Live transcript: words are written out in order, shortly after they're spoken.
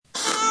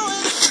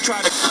try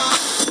to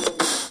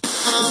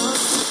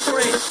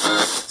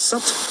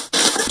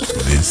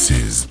This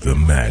is the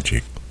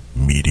Magic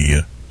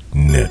Media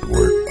Network. Open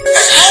up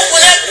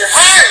your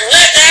heart and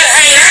let that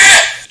hang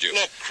out.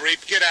 Look, creep,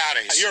 get out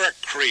of here. You're a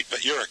creep,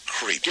 but you're a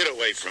creep. Get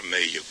away from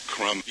me, you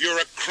crumb. You're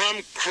a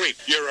crumb creep.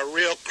 You're a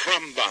real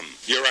crumb bum.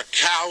 You're a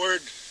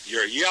coward.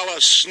 You're a yellow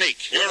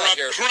sneak. You're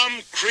a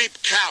crumb creep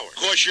coward.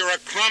 Of course, you're a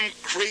crumb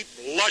creep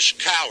lush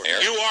coward.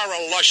 You are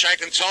a lush, I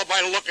can tell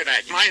by looking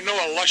at you. I know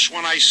a lush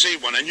when I see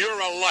one, and you're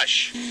a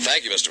lush.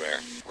 Thank you, Mr. Mayor.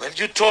 Well,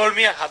 you told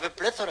me I have a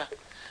plethora.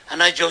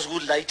 And I just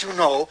would like to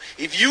know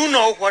if you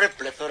know what a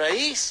plethora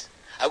is.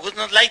 I would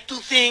not like to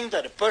think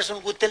that a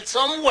person would tell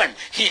someone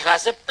he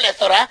has a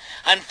plethora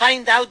and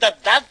find out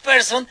that that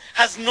person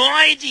has no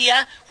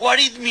idea what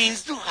it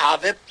means to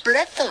have a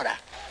plethora.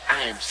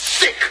 I am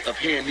sick of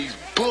hearing these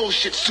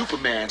bullshit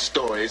Superman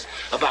stories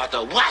about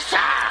the Wassa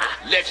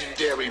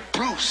legendary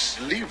Bruce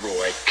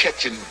Leroy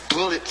catching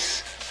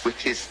bullets with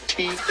his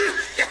teeth.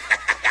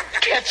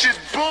 Catching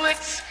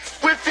bullets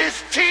with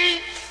his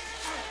teeth?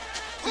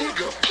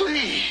 Nigga,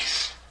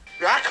 please.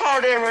 I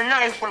called every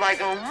night for like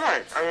a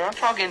month. I mean, I'm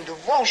talking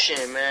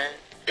devotion, man.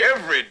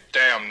 Every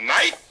damn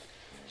night?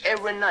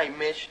 Every night,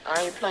 Mitch.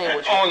 I ain't playing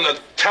with you. On the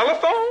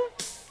telephone?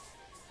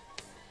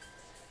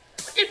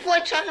 What this boy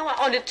talking about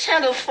on the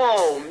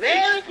telephone,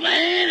 man?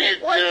 Explain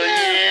it What to the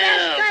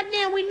hell? him.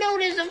 Goddamn, we know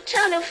there's a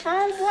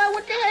telephone, boy.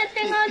 What the hell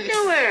thing I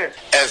doing?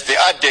 As the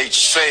adage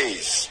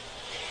says,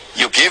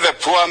 you give a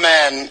poor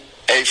man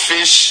a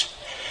fish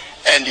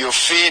and you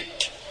feed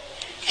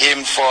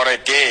him for a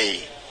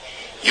day.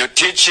 You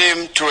teach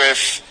him to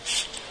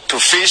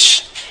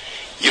fish.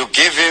 You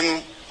give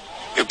him,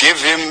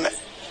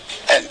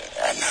 and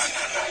no.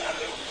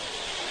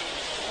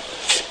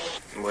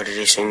 What did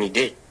they say he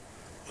did?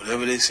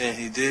 Whatever they saying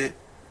he did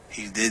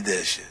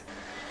that shit.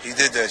 He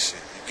did that shit.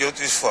 He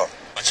guilty as fuck.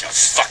 bunch of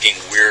fucking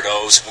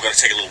weirdos. We're gonna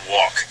take a little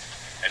walk.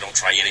 And don't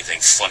try anything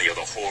funny or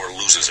the whore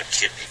loses a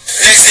kidney.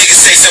 Next nigga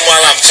say something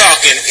while I'm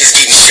talking is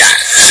getting shot.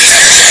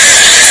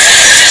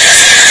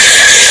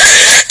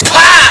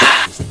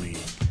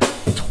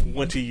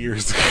 20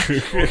 years ago.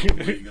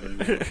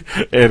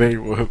 And they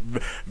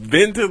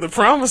been to the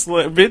promised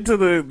land, been to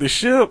the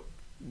ship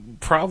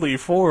probably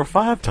 4 or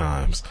 5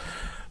 times,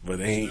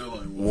 but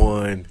ain't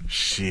won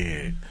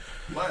shit.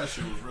 Last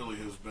year was really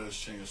his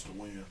best chance to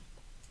win.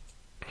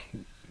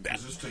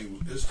 His team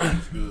was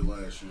good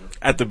last year.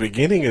 At the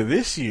beginning of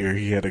this year,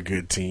 he had a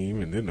good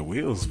team, and then the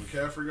wheels When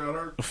McCaffrey got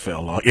hurt?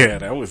 fell off. Yeah,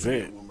 that was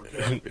it.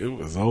 It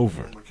was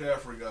over. When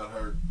McCaffrey got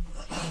hurt.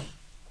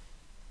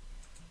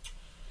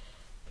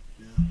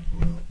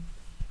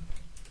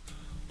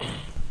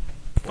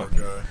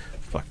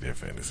 Fuck that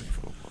fantasy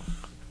football.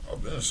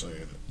 I've been saying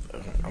it.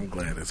 I'm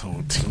glad his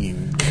whole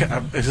team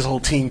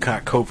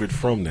caught COVID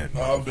from that.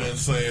 I've been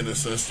saying it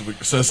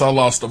since I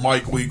lost the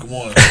mic week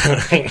 1.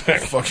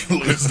 Fucking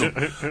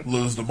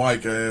lose the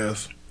mic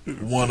ass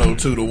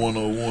 102 to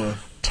 101.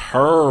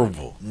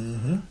 Terrible.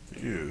 Mm-hmm.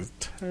 Yeah,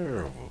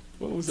 terrible.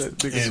 What was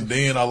that? And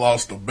then I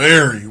lost to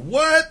Barry.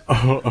 What?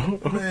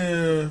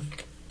 Man.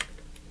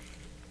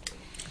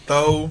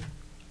 Throw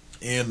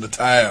in the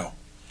towel.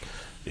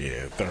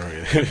 Yeah, throw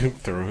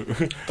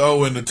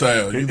in the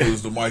towel. You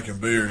lose the Mike and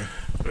Barry.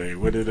 Wait,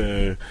 what did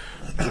that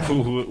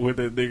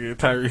nigga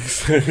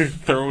Tyrese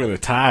throw in a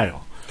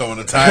tile? Throw in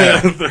the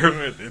tile.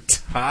 Throw in the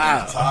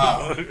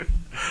tile.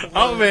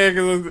 Oh man,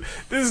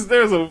 because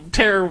there's a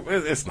terrible.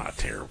 It's not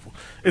terrible.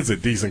 It's a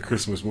decent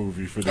Christmas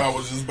movie for the. I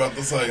was just about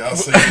to say I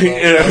seen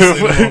it on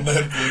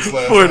Netflix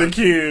last for night. the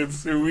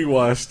kids. We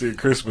watched it,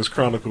 Christmas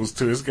Chronicles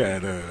too. It's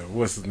got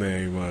what's his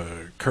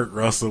name, Kurt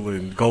Russell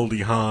and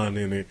Goldie Hawn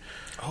in it.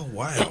 Oh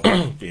wow!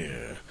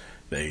 Yeah,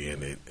 they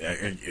in it.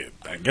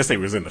 I guess they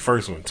was in the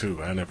first one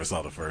too. I never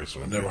saw the first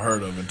one. I never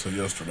heard of it until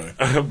yesterday.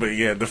 But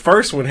yeah, the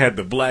first one had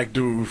the black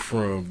dude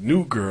from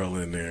New Girl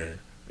in there,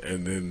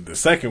 and then the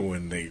second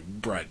one they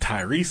brought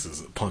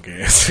Tyrese's punk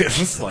ass.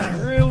 It's like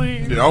really?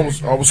 Yeah, I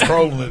was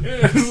scrolling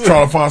it,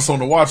 trying to find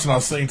something to watch, and I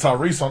seen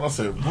Tyrese on. I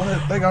said,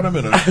 "What? They got him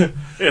in a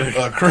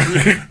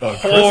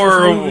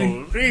horrible.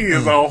 Movie? He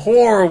is a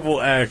horrible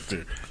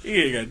actor.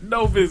 He ain't got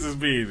no business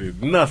being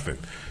in nothing.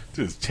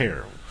 Just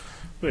terrible."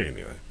 But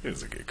anyway, it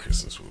was a good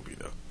Christmas movie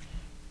though.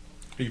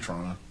 He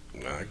trying.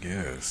 I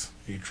guess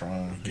he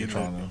trying. He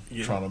trying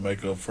to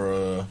make up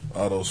for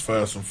all those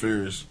Fast and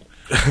Furious.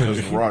 Because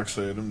The Rock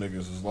said them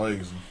niggas is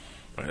lazy.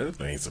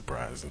 That ain't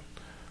surprising.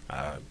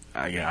 I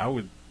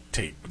would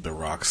take The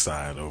Rock's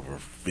side over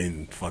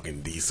Vin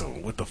fucking Diesel.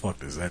 What the fuck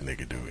does that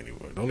nigga do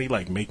anymore? Don't he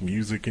like make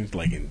music and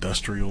like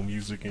industrial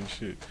music and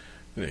shit?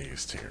 That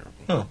nigga's terrible.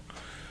 Huh.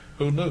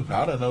 Who knew?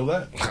 I didn't know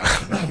that.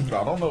 I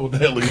don't know what the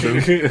hell he do.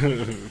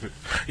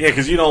 Yeah,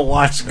 because you don't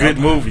watch good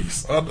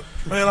movies.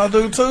 Man, I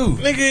do too.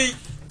 Nigga.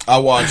 I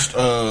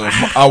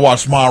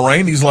watched Ma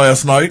Rainey's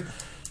last night.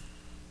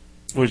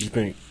 What'd you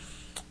think?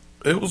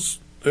 It was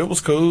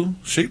cool.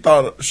 She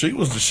thought she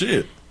was the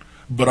shit.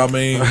 But I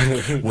mean,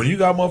 when you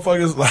got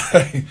motherfuckers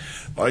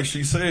like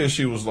she said,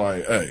 she was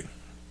like, hey,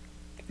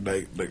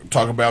 they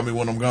talk about me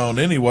when I'm gone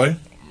anyway.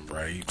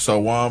 Right. So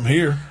while I'm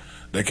here,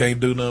 They can't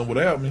do nothing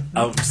without me.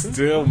 I'm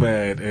still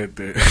mad at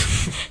that.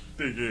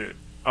 Nigga,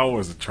 I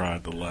wasn't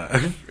trying to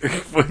laugh.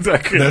 But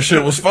that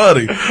shit was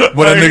funny. When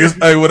the niggas,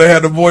 when they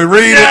had the boy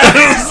read it.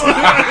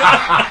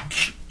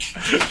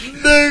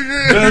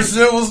 Nigga.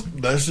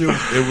 That shit,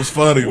 it was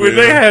funny. When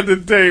they had the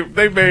tape,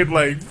 they made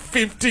like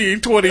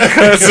 15, 20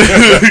 cuts.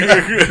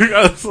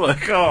 I was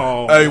like,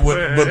 oh. Hey,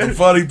 but the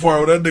funny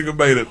part, when that nigga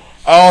made it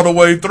all the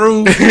way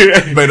through,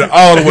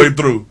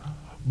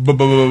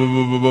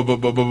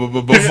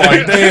 It's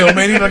like, damn,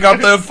 man, he done got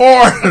that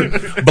far.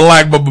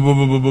 Black.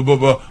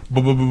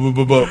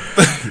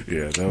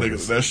 Yeah,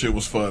 that shit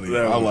was funny.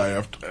 I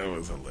laughed. That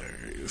was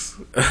hilarious.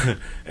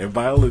 And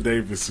Viola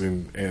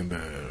Davidson and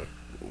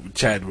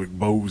Chadwick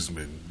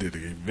Boseman did a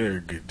very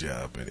good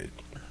job in it.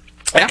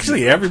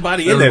 Actually,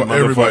 everybody in that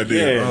motherfucker. Everybody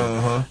did.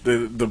 Yeah.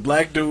 The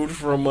black dude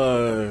from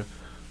what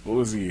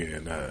was he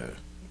in?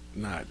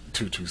 Not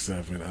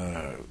 227.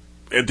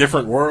 A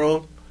Different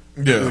World.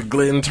 Yeah,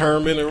 Glenn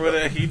Turman or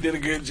whatever. He did a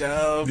good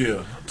job.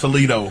 Yeah,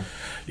 Toledo.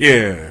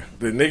 Yeah,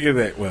 the nigga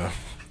that, well,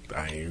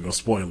 I ain't even gonna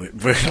spoil it,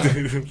 but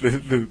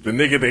the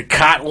nigga that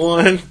caught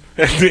one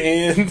at the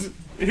end,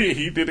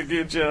 he did a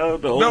good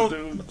job. The old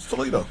dude. That's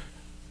Toledo.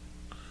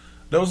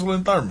 That was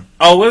Glenn Turman.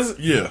 Oh, was it?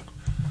 Yeah.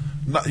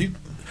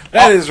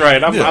 That is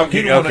right. I'm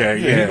okay.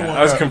 Yeah,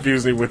 I was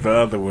confusing with the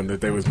other one that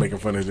they was making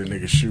fun of the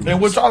nigga's shoes.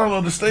 And which I don't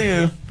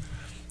understand.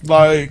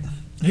 Like,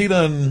 he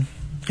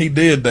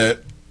did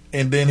that,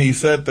 and then he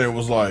sat there and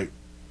was like,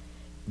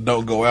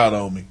 "Don't go out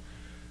on me."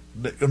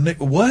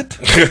 What?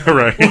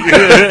 Right.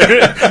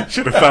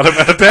 Should have thought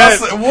about that. I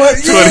said, what?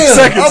 20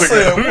 seconds I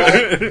said,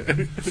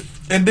 what?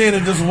 And then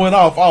it just went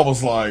off. I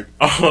was like,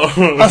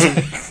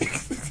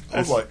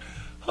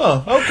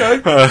 huh, okay.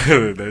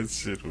 That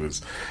shit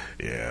was,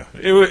 yeah.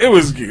 It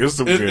was good.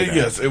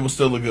 Yes, it was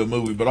still a good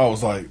movie, but I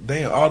was like,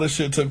 damn, all this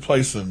shit took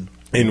place in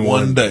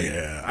one day.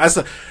 Yeah.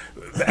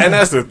 And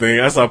that's the thing.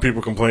 I saw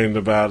people complaining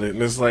about it,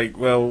 and it's like,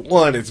 well,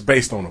 one, it's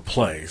based on a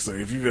play. So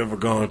if you've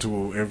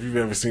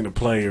ever seen a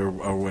play or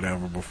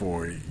whatever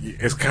before,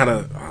 it's kind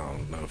of, I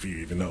don't know if you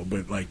even know,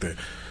 but like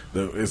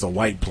it's a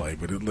white play,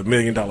 but the $1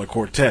 Million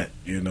Quartet,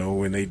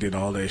 when they did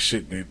all that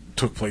shit, and it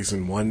took place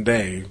in one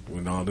day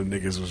when all them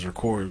niggas was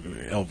recording,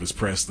 Elvis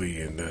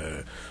Presley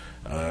and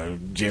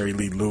Jerry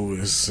Lee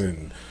Lewis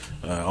and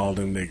all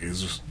them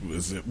niggas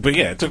but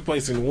yeah, it took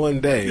place in one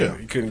day. Yeah.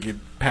 You couldn't get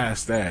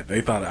past that.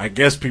 I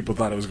guess people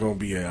thought it was going to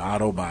be an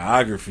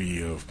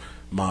autobiography of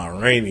Ma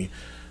Rainey,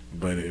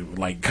 but it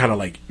kind of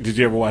like, did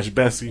you ever watch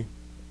Bessie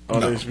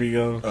on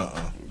HBO?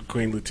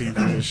 Queen Latifah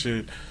and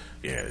shit.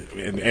 Yeah,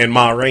 and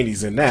Ma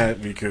Rainey's in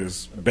that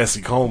because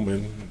Bessie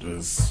Coleman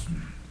was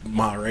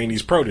Ma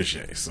Rainey's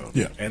protege. So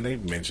yeah, and they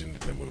mentioned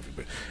it in the movie.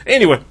 But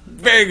anyway,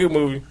 very good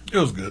movie. It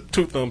was good.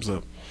 2 thumbs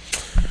up.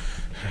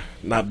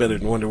 Not better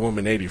than Wonder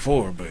Woman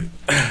 84, but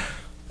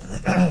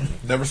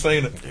never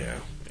seen it. Yeah.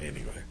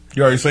 Anyway,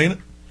 you already seen it?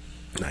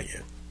 Not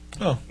yet.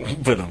 Oh,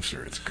 but I'm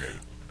sure it's great.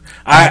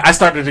 I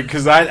started it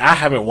because I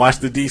haven't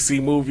watched the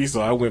DC movie, so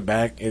I went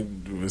back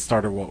and we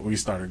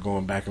started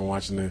going back and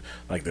watching the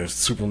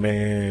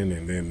Superman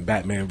and then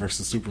Batman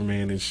versus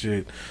Superman and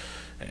shit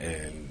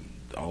and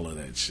all of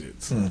that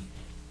shit. So.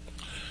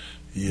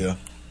 Yeah,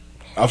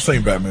 I've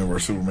seen Batman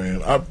versus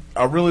Superman.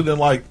 I really didn't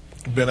like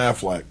Ben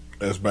Affleck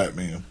as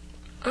Batman.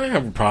 I don't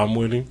have a problem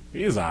with him.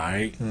 He's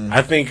alright.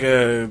 I think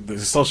the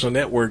Social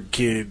Network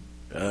kid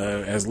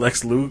as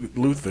Lex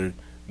Luthor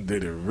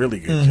did a really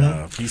good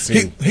job.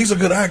 He's a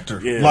good actor.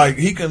 Yeah. Like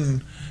he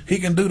can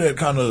do that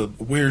kind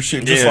of weird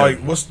shit. Just like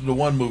what's the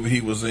one movie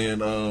he was in?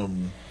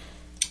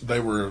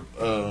 They were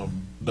The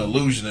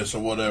Illusionist or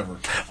whatever.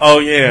 Oh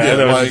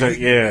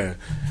yeah,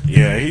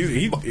 yeah.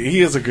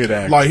 He is a good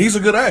actor. Like he's a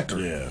good actor.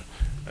 Yeah.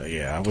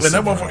 Yeah,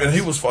 and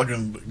he was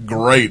fucking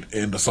great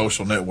in The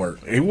Social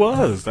Network. He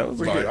was. That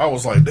was I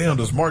was like, damn,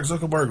 does Mark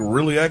Zuckerberg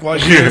really act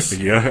like this?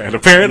 Yeah, and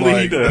apparently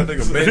he does. That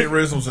nigga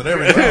mannerisms and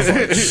everything. I was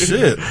like,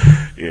 shit.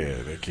 Yeah,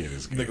 that kid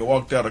is good. Nigga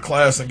walked out of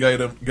class and gave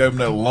him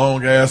that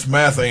long ass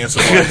math answer.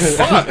 Like,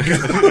 fuck.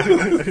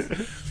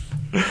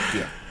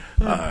 Yeah.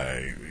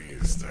 Alright, we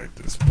can start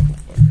this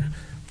motherfucker.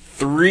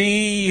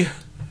 3. Yeah,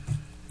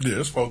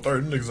 it's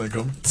 4:30. Niggas ain't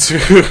coming.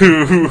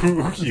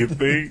 2. You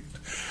think?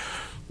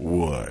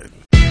 1.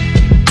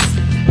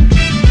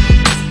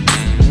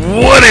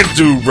 What it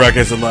do,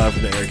 broadcasting live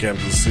from the Air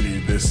Capital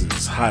City. This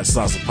is Hot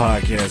Sauce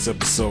Podcast,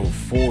 episode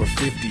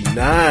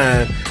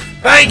 459.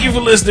 Thank you for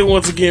listening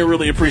once again.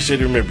 Really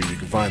appreciate it. Remember, you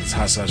can find us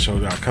at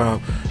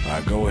hotsauceshow.com.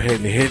 Go ahead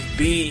and hit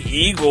the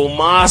Eagle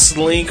Moss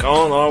link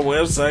on our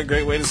website.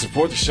 Great way to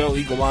support the show.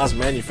 Eagle Moss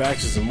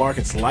manufactures and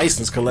markets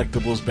licensed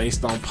collectibles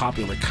based on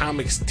popular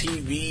comics,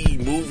 TV,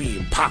 movie,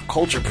 and pop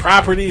culture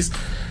properties.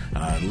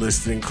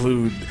 Lists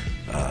include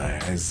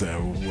as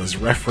was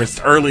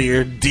referenced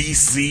earlier,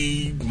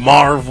 DC,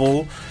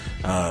 Marvel,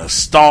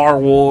 Star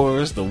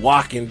Wars, The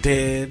Walking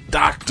Dead,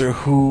 Doctor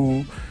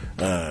Who,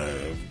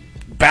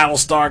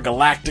 Battlestar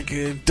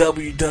Galactica,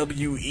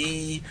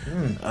 WWE,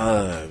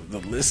 the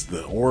list,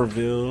 the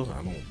Orville.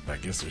 I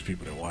guess there's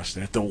people that watch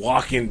that. The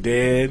Walking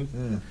Dead.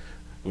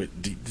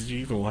 Wait, did you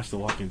even watch The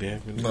Walking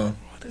Dead? No.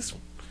 What is?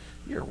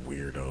 You're a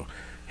weirdo.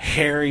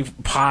 Harry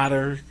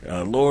Potter,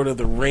 Lord of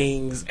the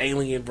Rings,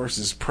 Alien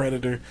versus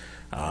Predator.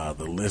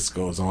 The list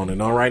goes on and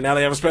on. Right now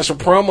they have a special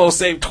promo.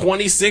 Save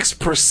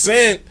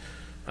 26%.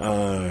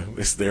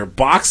 It's their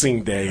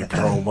Boxing Day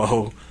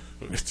promo.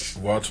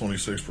 Why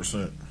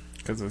 26%?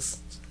 Because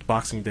it's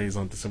Boxing Day is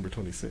on December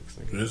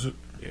 26th. Is it?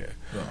 Yeah.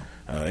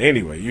 No.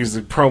 Anyway, use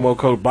the promo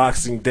code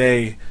Boxing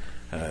Day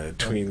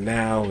between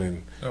now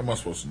and how am I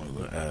supposed to know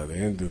that? the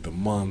end of the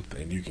month,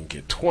 and you can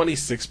get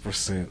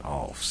 26%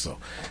 off. So,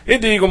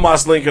 hit the Eagle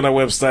Moss link on our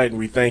website, and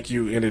we thank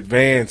you in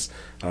advance.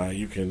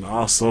 You can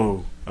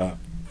also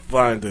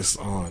find us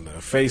on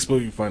Facebook.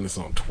 You can find us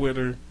on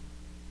Twitter.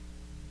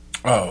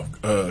 Oh,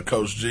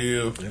 Coach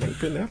Jill. It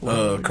ain't been that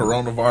long.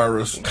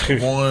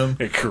 Coronavirus 1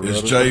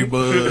 is J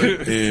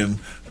Bud, and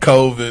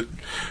COVID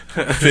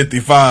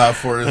 55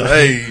 for his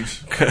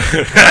age.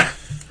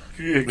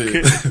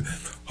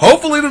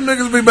 Hopefully them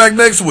niggas be back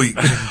next week.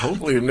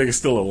 Hopefully them niggas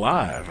still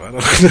alive. I don't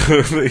know.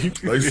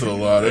 They still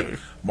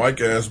alive. Mike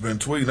ass been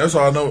tweeting. That's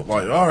all I know.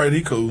 Like, all right,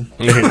 he cool.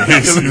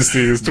 You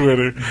see his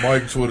Twitter.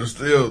 Mike Twitter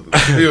still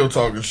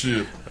talking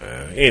shit.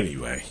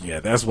 Anyway,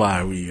 yeah, that's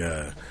why we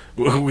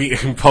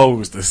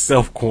imposed a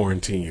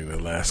self-quarantine in the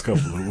last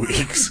couple of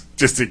weeks,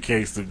 just in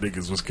case the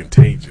niggas was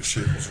contagious.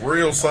 Shit was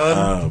real,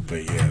 son.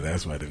 But yeah,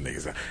 that's why the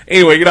niggas are.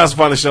 Anyway, you can also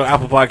find the show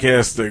Apple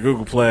Podcasts,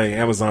 Google Play,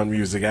 Amazon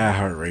Music,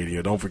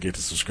 iHeartRadio. Don't forget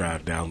to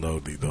subscribe,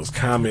 download, leave those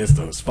comments,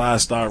 those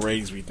 5-star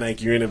ratings. We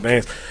thank you in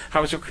advance.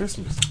 How was your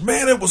Christmas?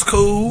 Man, it was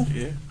cool.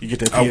 Yeah, you get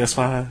that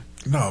PS5?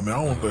 No, man, I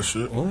don't want that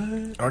shit.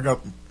 What? I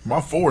got my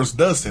 4 is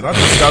dusted. I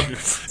just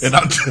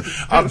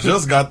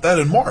got that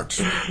in March.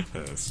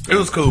 It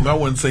was cool, man. I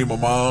went and see my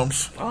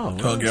mom's. Oh,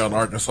 hung out in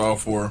Arkansas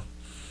for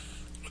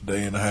a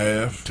day and a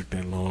half. Took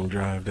that long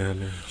drive down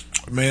there.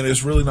 Man,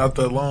 it's really not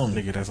that long.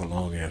 Nigga, that's a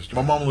long ass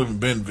drive. My mom live in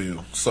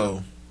Bentonville,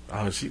 so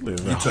she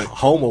lives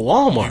home of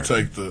Walmart.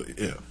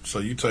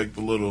 You take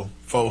the little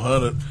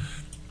 400.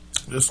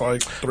 It's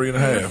like 3.5.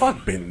 Man,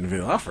 fuck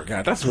Bentonville. I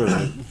forgot. That's where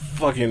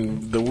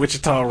the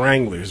Wichita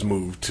Wranglers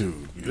moved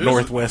to.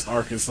 Northwest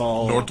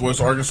Arkansas.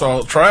 Northwest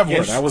Arkansas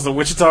Travelers. Yeah, that was the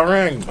Wichita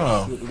Wranglers.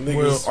 Oh,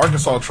 well,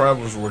 Arkansas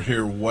Travelers were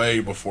here way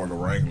before the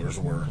Wranglers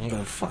were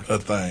a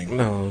thing.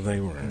 No, they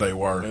weren't. They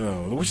were.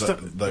 No,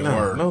 they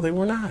were. No, they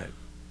were not.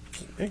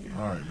 All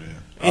right, man.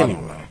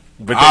 Anyway.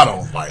 I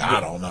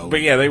don't know.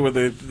 But yeah, they were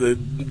the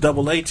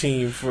AA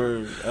team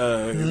for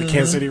the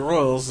Kansas City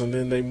Royals, and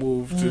then they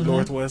moved to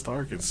Northwest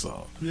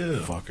Arkansas. Yeah,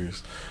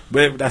 fuckers.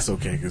 But that's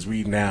okay because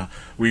we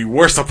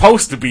were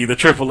supposed to be the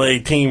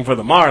AAA team for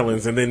the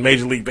Marlins, and then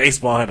Major League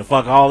Baseball had to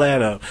fuck all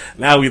that up.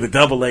 Now we the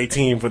AA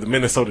team for the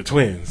Minnesota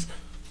Twins.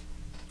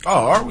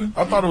 Oh, are we?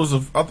 I thought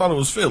it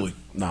was Philly.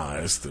 Nah,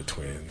 it's the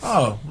Twins.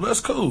 Oh, that's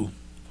cool.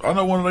 I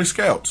know one of their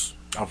scouts.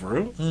 Oh, for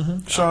real?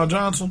 Mm-hmm. Sean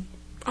Johnson.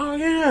 Oh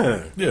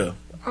yeah. Yeah.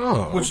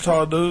 Oh,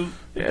 Wichita dude.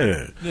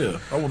 Yeah.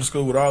 I went to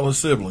school with all his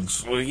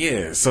siblings. Well,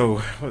 yeah.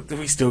 So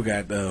we still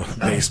got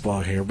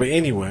baseball here, but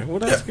anyway, well,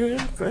 that's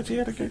good. Glad you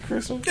had a good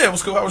Christmas. Yeah, it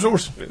was cool. How was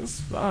yours? It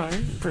was all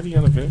right. Pretty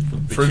uneventful.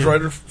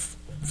 Refrigerator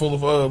full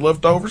of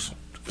leftovers.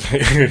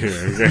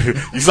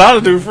 You saw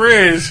the new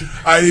fridge.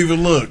 I didn't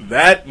even look.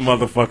 That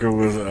motherfucker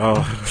was.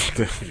 I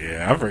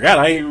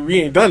forgot.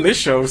 We ain't done this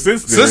show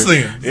since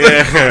then.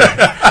 Yeah,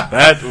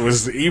 that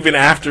was even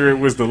after it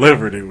was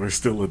delivered. It was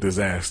still a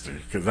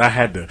disaster because I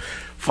had to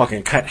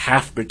fucking cut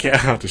half the cat. I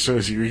have to show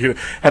you.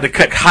 Had to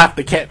cut half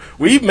the cat.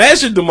 We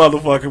measured the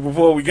motherfucker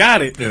before we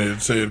got it, and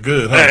it said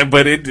good, huh?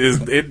 But it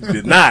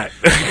did not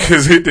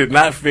because it did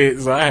not fit.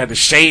 So I had to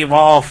shave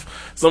off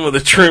some of the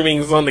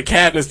trimmings on the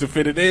cabinets to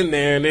fit it in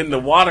there, and then the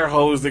water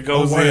hose that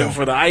goes in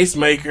for the ice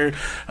maker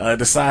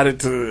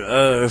decided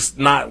to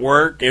not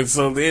work, and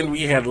so then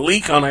we had a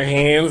leak on our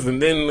hands,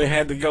 and then we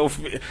had to go.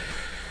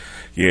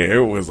 Yeah, it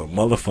was a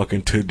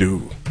motherfucking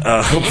to-do.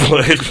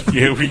 But,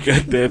 yeah, we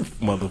got that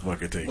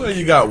motherfucker taken. Well,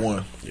 you got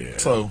one. Yeah.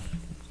 So,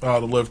 all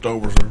the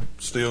leftovers are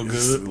still good.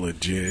 It's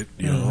legit,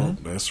 you know.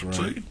 That's right.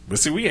 See? But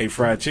see, we ate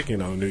fried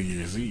chicken on New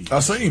Year's Eve.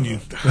 I seen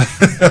you.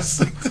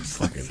 It's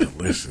fucking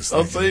delicious.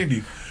 I seen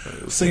you.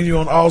 Seen you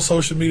on all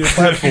social media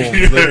platforms.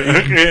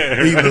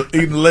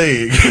 Eating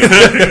leg.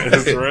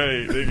 That's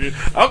right, nigga.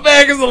 I'm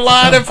mad because the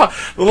line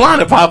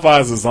at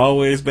Popeyes is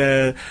always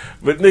bad.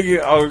 But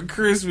nigga, on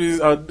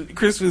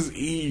Christmas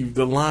Eve,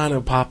 the line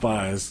at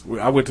Popeyes,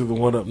 I went to the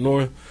one up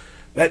north.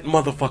 That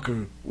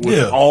motherfucker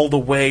was all the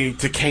way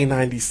to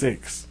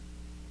K96.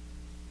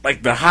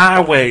 Like the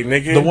highway,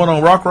 nigga. The one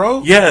on Rock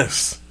Road?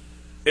 Yes.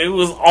 It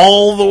was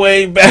all the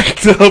way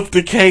backed up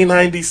to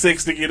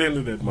K96 to get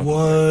into that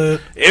motherfucker.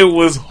 What? It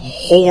was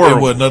horrible.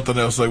 There wasn't nothing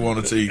else they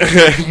wanted to eat.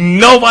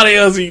 Nobody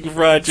else eating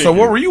fried chicken. So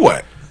where were you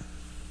at?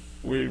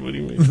 What do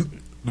you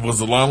mean? Was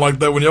the line like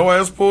that when your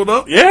ass pulled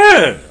up?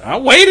 Yeah. I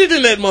waited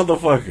in that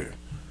motherfucker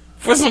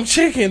for some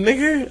chicken,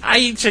 nigga. I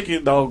eat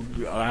chicken,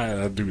 dog.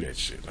 I do that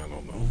shit. I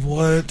don't know.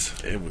 What?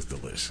 It was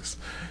delicious.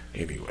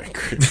 Anyway,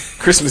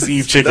 Christmas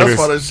Eve chicken. That's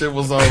why that shit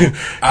was on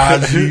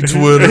IG,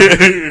 Twitter,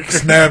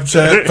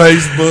 Snapchat,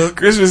 Facebook.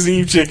 Christmas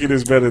Eve chicken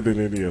is better than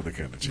any other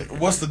kind of chicken.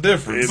 What's the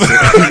difference?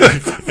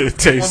 It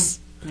tastes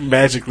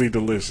magically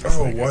delicious.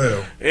 Oh, nigga.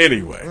 wow.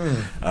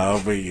 Anyway,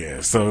 but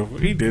yeah, so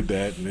he did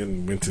that and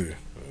then went to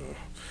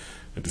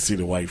see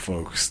the white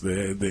folks,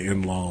 the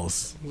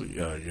in-laws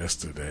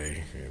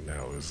yesterday, and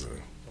that was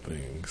a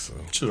thing. So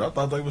Shoot, I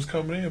thought they was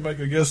coming in and make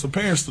a guest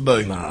appearance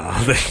today.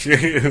 nah,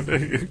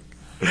 they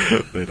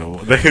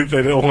don't.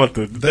 They don't want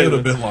the. They would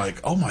have been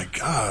like, "Oh my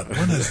God,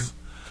 when is?"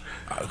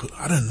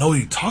 I didn't know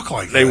he talked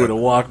like They that. would have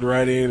walked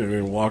right in and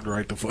then walked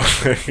right the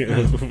fuck back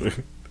out.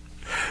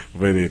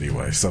 But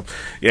anyway, so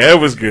yeah, it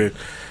was good.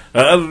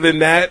 Other than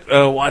that,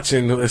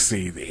 watching, let's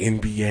see, the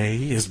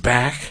NBA is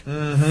back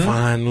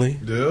finally.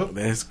 Yep.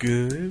 That's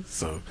good.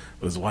 So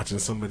I was watching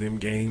some of them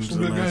games.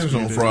 Some the good last games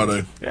few on days.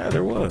 Friday. Yeah,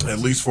 there was. At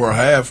least for a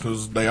half,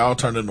 because they all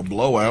turned into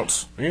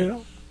blowouts. Yeah.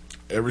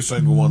 Every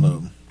single one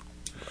of them.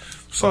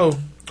 So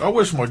I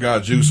wish my guy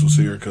Juice was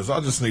here, because I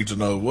just need to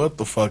know what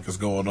the fuck is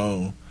going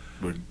on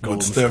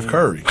with Steph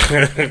Curry.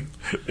 Look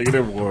at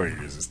them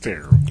Warriors. It's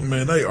terrible.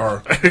 Man, they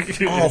are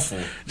awful.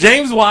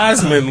 James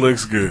Wiseman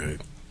looks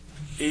good.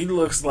 He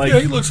looks like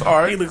he looks all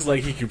right. He looks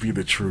like he could be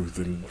the truth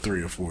in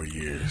 3 or 4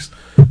 years.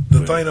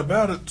 The thing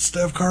about it,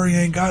 Steph Curry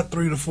ain't got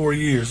 3 to 4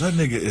 years. That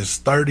nigga is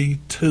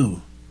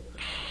 32.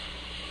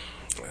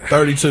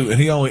 32, and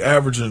he only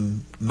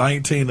averaging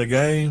 19 a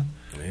game.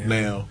 Yeah.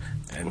 Now,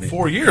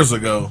 4 years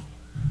ago,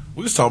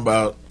 we was talking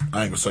about,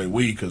 I ain't gonna say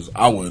we, because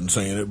I wasn't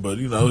saying it, but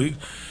you know,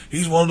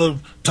 he's one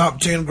of the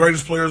top 10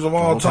 greatest players of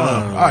all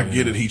time. I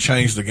get it, he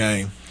changed the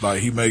game.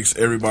 Like, he makes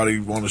everybody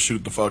want to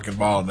shoot the fucking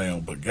ball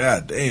now, but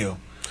goddamn.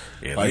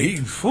 Yeah, Like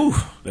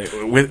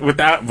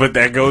but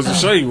that goes to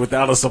show you,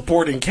 without a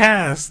supporting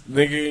cast,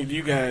 nigga,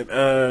 you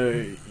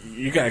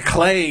got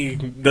Clay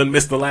done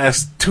missed the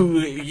last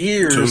 2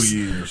 years. 2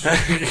 years.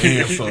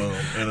 And some.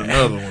 And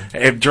another one.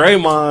 And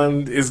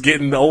Draymond is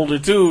getting older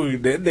too.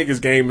 That nigga's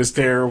game is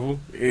terrible.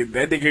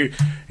 That nigga,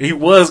 he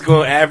was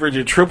going to average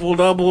a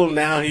triple-double.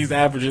 Now he's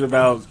averaging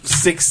about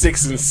 6,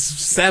 6, and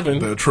 7.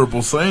 The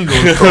triple single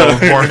is called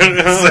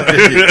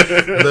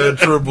the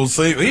triple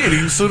single. He ain't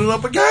even suited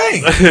up a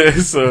game.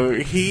 So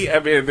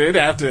they'd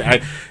have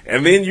to,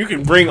 and then you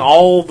can bring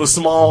all the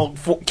small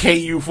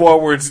KU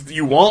forwards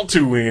you want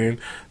to in.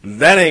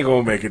 That ain't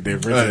gonna make a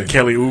difference. Hey. And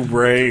Kelly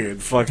Oubre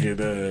and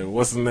fucking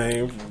what's the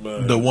name?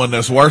 The one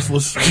that's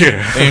worthless.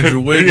 Yeah,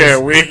 Andrew Wiggins. Yeah,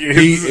 Wiggins.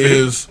 He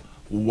is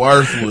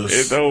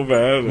worthless. It don't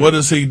matter. What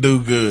does he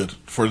do good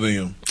for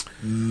them?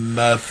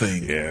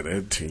 Nothing. Yeah,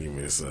 that team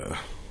is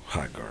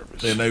hot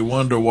garbage. And they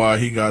wonder why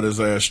he got his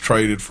ass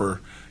traded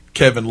for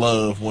Kevin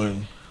Love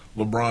when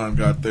LeBron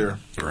got there.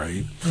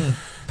 Right.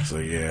 So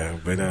yeah,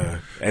 but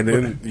and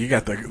then you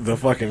got the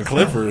fucking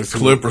Clippers.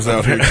 Clippers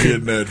out here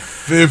getting that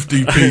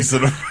 50 piece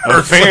of the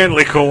first.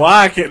 Apparently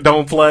Kawhi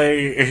don't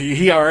play.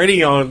 He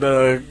already on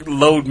the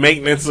load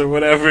maintenance or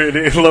whatever it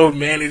is, load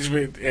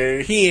management,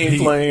 and he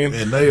ain't playing.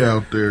 And they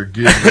out there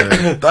getting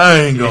that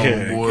thing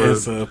on, boy.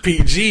 Because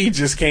PG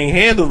just can't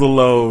handle the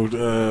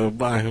load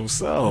by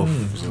himself.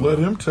 So let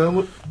him tell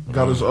it.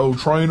 Got his old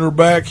trainer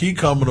back. He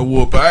coming to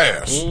whoop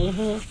ass.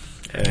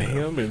 And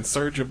him and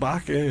Serge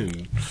Ibaka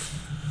and.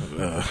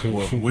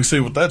 Well, we see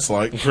what that's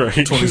like.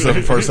 Right.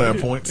 27 first half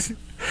points.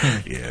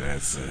 Yeah,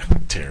 that's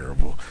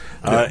terrible.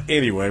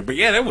 Anyway, but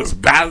yeah, that was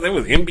bad. That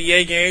was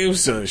NBA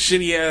games,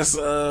 shitty ass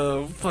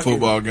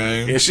football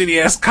games, and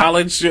shitty ass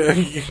college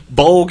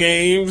bowl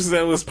games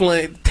that was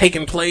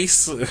taking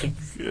place.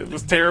 It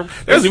was terrible.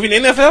 There was even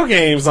NFL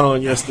games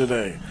on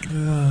yesterday.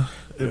 Yeah,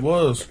 it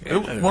was.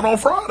 It went on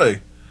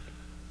Friday.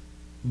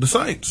 The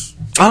Saints.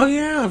 Oh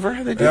yeah, I've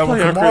heard they did Alvin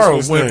play on Kamara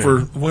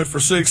Christmas went for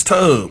 6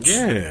 tubs.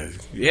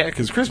 Yeah,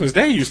 because Christmas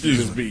Day used to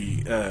just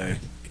be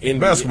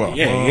NBA, basketball.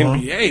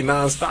 NBA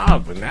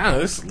nonstop, but now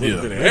it's a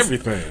little bit of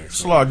everything.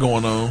 There's a lot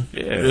going on.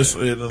 Yeah,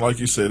 like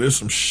you said, there's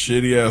some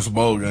shitty ass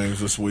bowl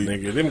games this week.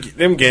 Nigga,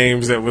 them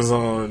games that was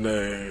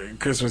on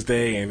Christmas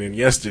Day and then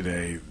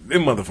yesterday,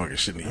 them motherfuckers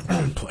shouldn't even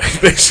been played.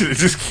 They should have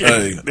just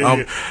kept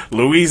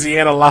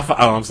Louisiana,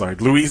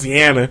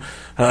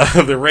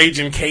 the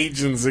Raging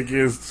Cajuns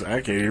against, I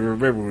can't even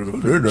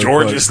remember,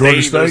 Georgia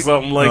State or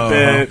something like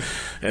that.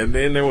 And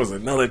then there was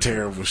another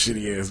terrible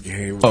shitty ass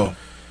game.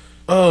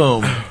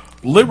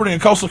 Liberty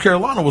and Coastal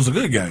Carolina was a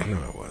good game.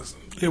 No, it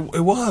wasn't. It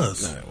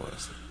was. No, it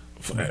wasn't.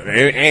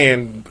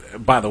 And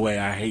by the way,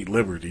 I hate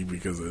Liberty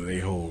because of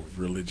their whole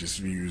religious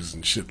views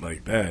and shit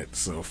like that.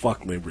 So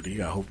fuck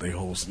Liberty. I hope their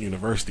whole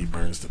university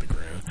burns to the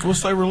ground.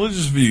 What's their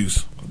religious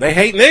views? They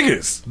hate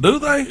niggas. Do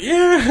they?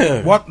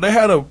 Yeah. What they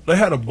had a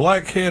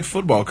black head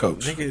football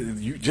coach.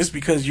 Nigga, just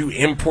because you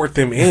import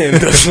them in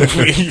doesn't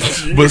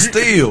mean. But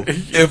still,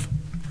 if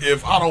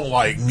I don't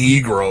like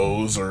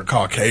Negroes or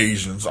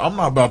Caucasians, I'm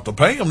not about to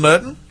pay them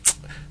nothing.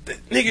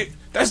 Nigga,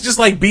 that's just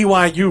like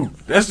BYU.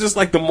 That's just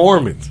like the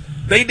Mormons.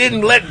 They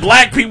didn't let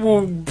black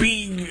people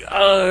be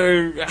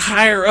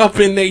higher up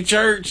in their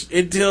church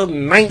until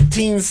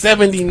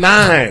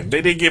 1979.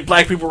 They didn't get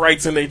black people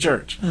rights in their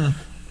church.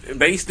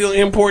 They still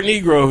import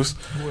Negroes.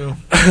 Well,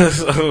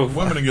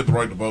 women didn't get the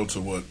right to vote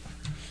to what?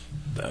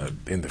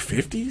 In the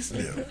 50s?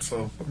 Yeah.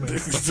 So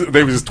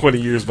they were just 20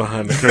 years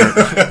behind the curve.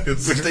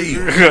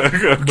 Still.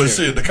 Okay. But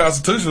shit, the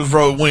Constitution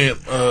went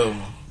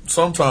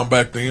sometime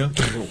back then.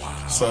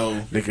 Wow.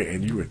 So, nigga,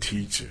 and you a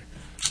teacher.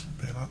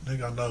 Man,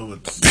 I know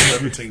it's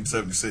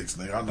 1776,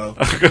 nigga. I know.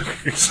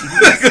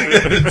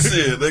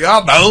 Shit, nigga,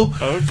 I know.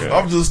 Okay.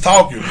 I'm just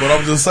talking, but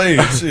I'm just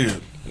saying,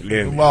 shit.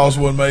 Yeah, the laws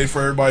wasn't made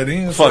for everybody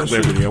then. Fuck so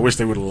Liberty. shit. I wish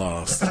they would have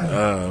lost.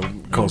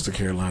 Coastal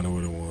Carolina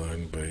would have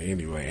won. But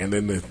anyway, and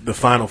then the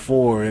Final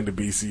Four in the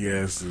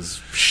BCS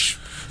is...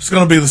 It's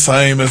going to be the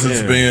same as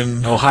it's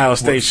been. Ohio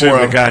State should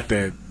have got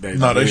that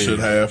no, they should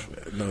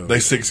have. No. They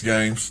 6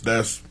 games.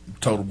 That's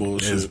total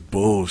bullshit. It's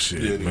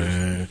bullshit, it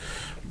man.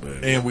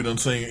 But, and we done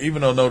seen,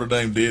 even though Notre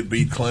Dame did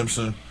beat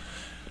Clemson,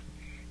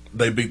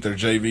 they beat their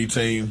JV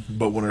team,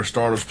 but when their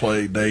starters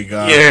played, they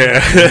got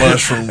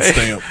mushroom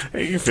stamped.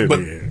 Hey, you fit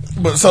in.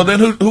 But so then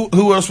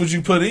who else would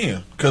you put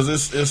in? Because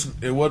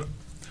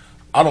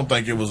I don't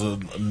think it was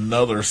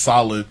another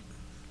solid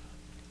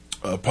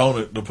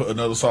opponent to put,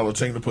 another solid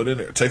team to put in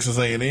there. Texas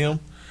A&M,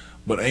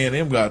 but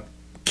A&M got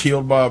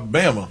killed by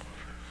Bama.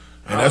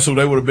 And that's who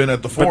they would have been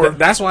at the 4. But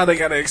that's why they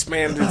got to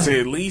expand it to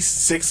at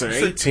least 6 or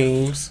 8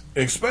 teams.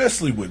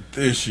 Especially with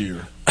this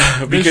year.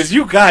 Because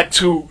you got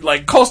to,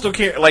 like, Coastal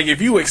Carolina, like,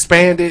 if you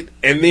expand it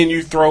and then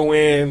you throw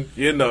in,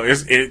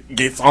 it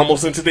gets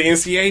almost into the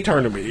NCAA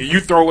tournament. You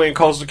throw in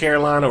Coastal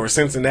Carolina or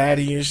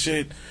Cincinnati and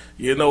shit,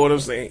 you know what I'm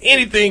saying?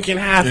 Anything can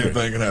happen.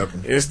 Anything can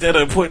happen. Instead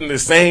of putting the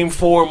same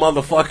 4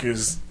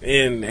 motherfuckers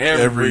in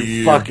every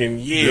year. fucking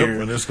year.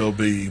 Yep, and it's going to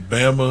be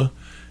Bama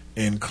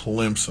and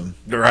Clemson.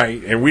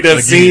 Right, and we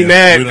done seen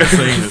that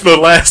for the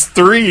last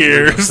 3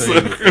 years.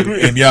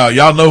 And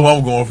y'all know who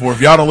I'm going for.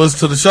 If y'all don't listen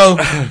to the show,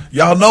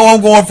 y'all know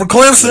I'm going for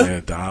Clemson.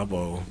 Yeah,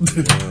 Dabo.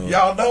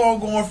 Y'all know I'm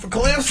going for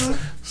Clemson.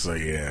 So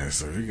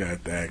we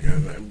got that.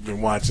 I've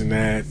been watching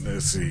that.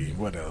 Let's see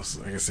what else.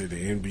 Like I said,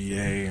 the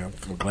NBA.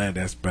 I'm glad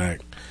that's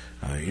back.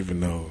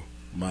 Even though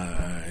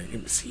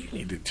you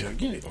need to tell.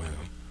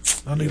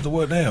 I need to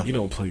what now? You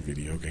don't play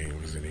video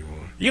games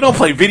anymore. You don't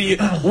play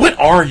video. What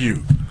are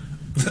you?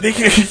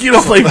 You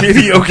don't play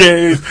video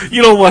games.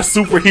 You don't watch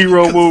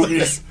superhero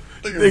movies.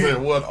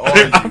 What are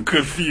you? I'm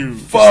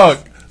confused.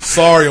 Fuck.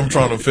 Sorry, I'm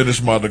trying to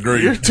finish my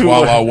degree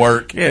while I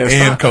work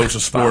and coach a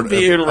sport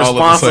being all at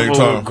the same responsible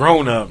time.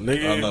 Grown up,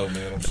 nigga. I know,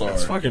 man. I'm sorry.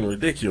 That's fucking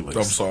ridiculous.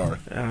 I'm sorry.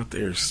 Out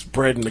there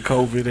spreading the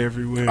COVID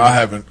everywhere. I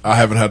haven't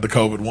had the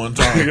COVID one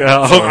time.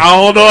 I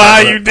don't know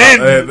how you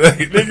did,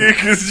 nigga,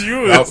 because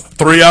you was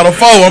 3 out of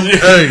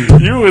 4.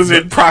 You was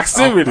in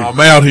proximity. I'm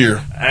out here.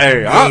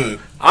 Hey,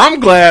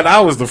 I'm glad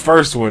I was the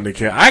first one to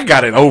kill. I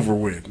got it over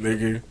with,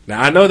 nigga.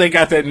 Now, I know they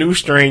got that new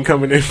strain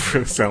coming in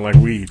from... Sound like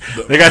weed.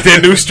 They got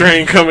that new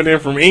strain coming in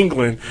from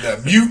England.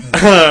 That mutant.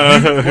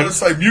 What did it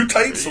say?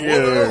 Mutates?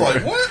 Or what?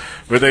 Like, what?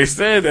 But they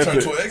said that... Turn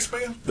to an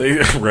X-Man?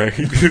 Right.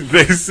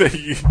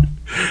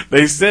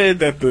 They said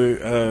that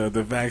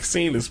the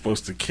vaccine is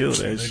supposed to kill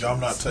that shit. I'm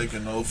not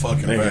taking no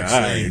fucking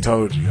vaccine. I ain't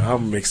told you.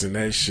 I'm mixing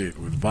that shit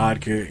with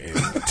vodka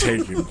and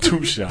taking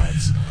 2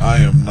 shots. I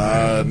am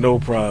not. No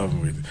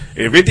problem with it.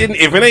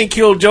 If it ain't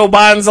killed Joe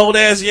Biden's old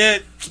ass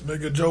yet.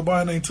 Nigga, Joe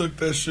Biden ain't took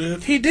that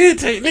shit. He did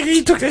take. Nigga,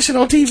 he took that shit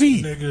on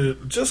TV.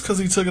 Nigga, just because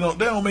he took it on,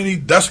 that don't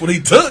mean that's what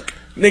he took.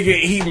 Nigga,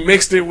 he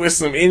mixed it with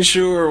some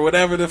Ensure or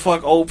whatever the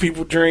fuck old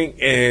people drink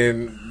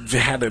and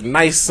had a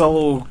nice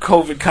old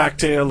COVID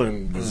cocktail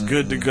and was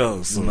good to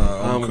go. So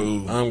I'm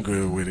cool. I'm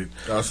good with it.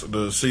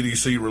 The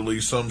CDC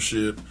released some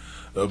shit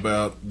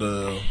about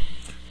the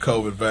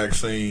COVID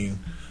vaccine.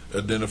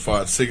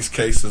 Identified 6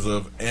 cases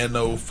of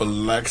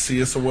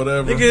anaphylaxis or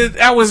whatever. Nigga,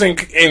 that was in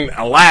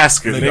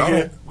Alaska,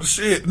 nigga.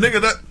 Shit,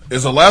 nigga, that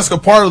is Alaska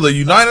part of the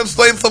United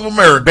States of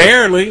America?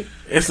 Barely.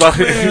 It's like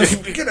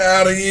get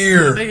out of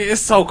here, nigga.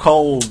 It's so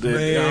cold,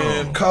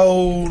 man.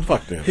 Cold.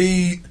 Fuck them.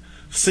 Heat.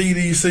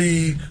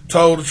 CDC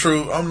told the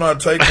truth. I'm not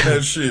taking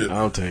that shit.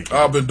 I'll take it.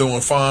 I've been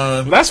doing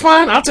fine. That's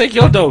fine. I'll take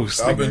your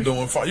dose. I've been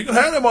doing fine. You can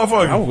have that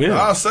motherfucker. I will.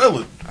 I'll sell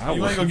it.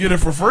 You ain't gonna get it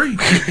for free.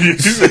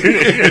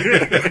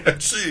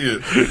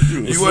 Shit.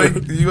 You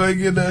ain't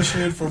getting that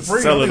shit for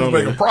free. Sell You it need to on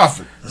make a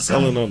profit.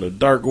 Sell it on the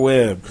dark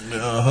web.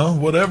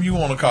 Whatever you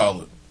want to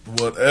call it.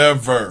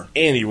 Whatever.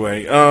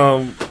 Anyway,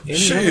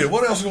 shit.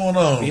 What else going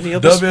on? Any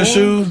other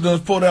WSU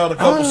done put out a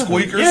couple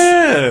squeakers.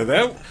 Yeah,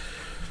 that.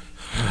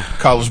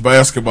 College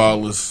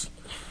basketball is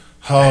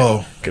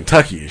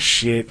Kentucky is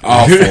shit.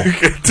 Awful.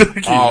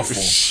 Kentucky awful.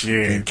 is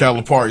shit. And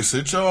Calipari,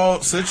 sit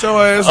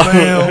your ass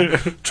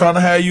down. Trying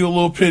to have you a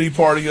little pity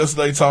party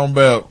yesterday talking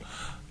about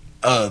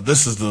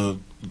this is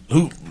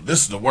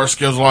the worst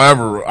schedule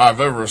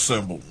I've ever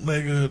assembled.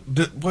 Nigga,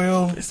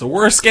 it's the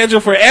worst schedule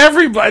for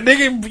everybody.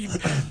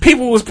 Nigga,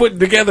 people was putting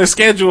together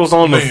schedules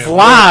on the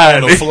fly.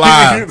 On the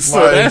fly. So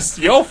that's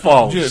your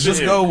fault. Yeah,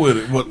 just go with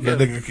it. That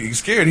nigga, he's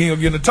scared he ain't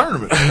gonna get in the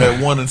tournament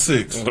at 1 and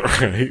 6.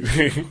 Right.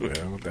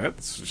 Well,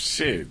 that's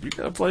shit. You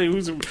gotta play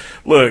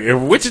look,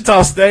 if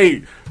Wichita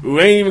State, who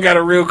ain't even got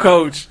a real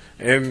coach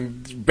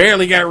and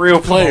barely got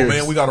real players. Come on,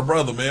 man, we got a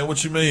brother, man.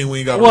 What you mean we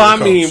ain't got a real coach?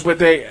 Well, I mean, but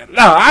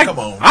come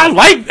on. I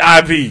like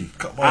IB. be.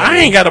 I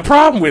ain't got a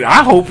problem with it.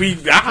 I hope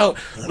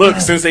look,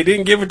 since they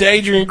didn't give it to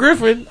Adrian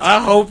Griffin, I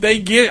hope they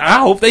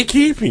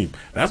keep him.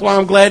 That's why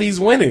I'm glad he's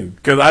winning.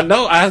 Because I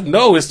know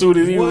as soon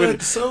as he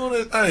wins.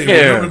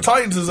 The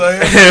Titans his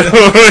ass.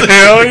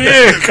 Hell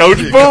yeah, Coach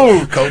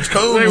Boone. Coach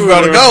Coon was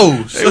about to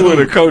go. They would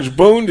have Coach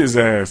Booned his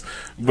ass.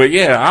 But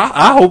yeah,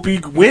 I hope he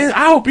wins.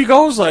 I hope he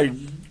goes like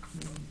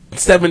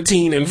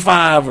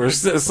 17-5 or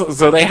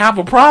so they have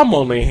a problem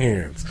on their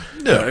hands.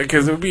 Yeah,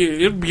 because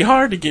it'd be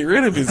hard to get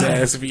rid of his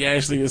ass if he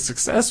actually is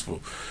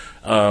successful.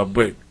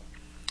 But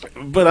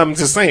I'm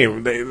just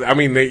saying.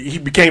 He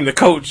became the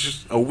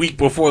coach a week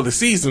before the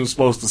season was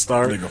supposed to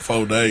start. Nigga,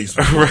 4 days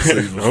before the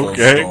season was supposed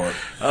to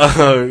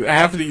start.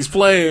 Half of these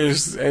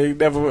players ain't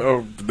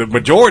never. The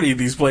majority of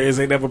these players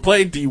ain't never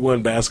played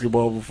D1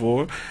 basketball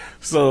before.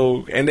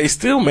 So, and they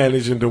still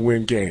managing to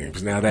win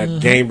games. Now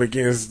that game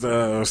against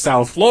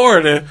South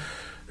Florida,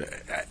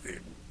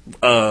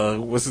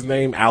 what's his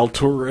name? Al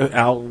Tariq.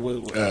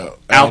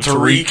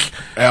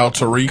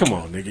 Come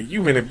on, nigga.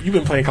 You've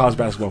been playing college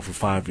basketball for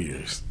 5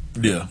 years.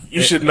 Yeah,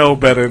 you should know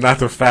better not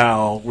to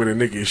foul when a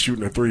nigga is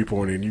shooting a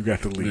 3-pointer and you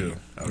got the lead.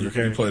 Yeah.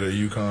 Okay, you played at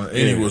UConn, and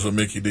he was a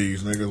Mickey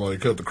D's nigga. Like,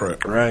 cut the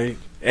crap. Right.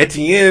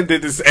 Etienne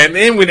did this, and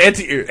then when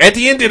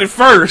Etienne did it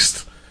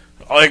first.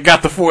 They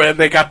got the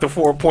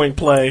 4-point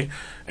play,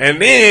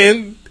 and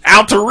then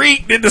Al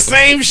Tariq did the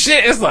same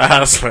shit. It's like,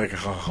 I was like,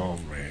 oh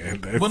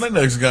man. Well, that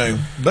next game,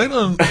 they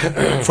done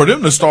for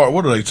them to start.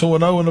 What are they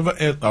 2-0 in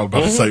the? I was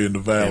about to say in the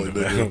Valley.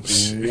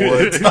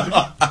 What?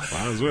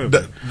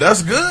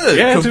 That's good.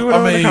 Yeah,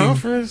 2-0 in the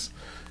conference.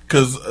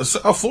 Because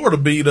Florida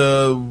beat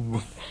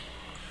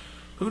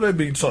who they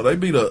beat? So they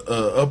beat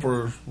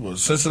upper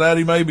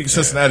Cincinnati maybe. Yeah.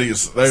 Cincinnati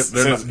is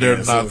they're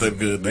not that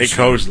good. They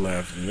coach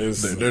left.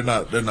 They're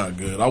not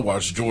good. I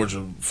watched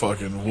Georgia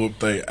fucking whoop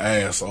their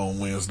ass on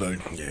Wednesday.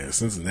 Yeah,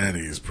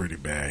 Cincinnati is pretty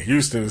bad.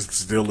 Houston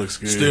still looks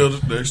good. Still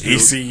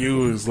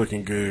ECU is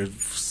looking good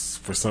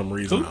for some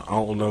reason. I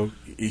don't know.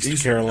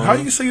 East Carolina. How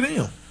you see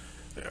them?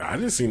 I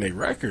didn't see their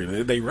record.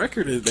 They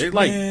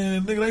like,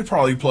 man, nigga, they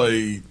probably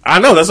played. I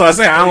know, that's what I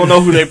say. I don't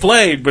know who they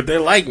played, but they're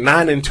like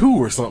 9-2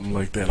 or something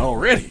like that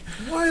already.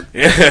 What?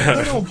 Yeah.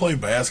 They don't play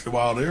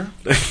basketball there.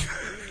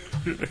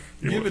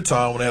 Give it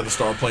time when they have to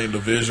start playing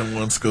Division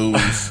I schools.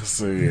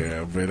 So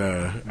yeah, but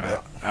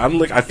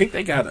I think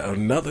they got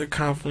another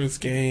conference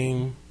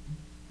game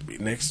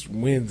next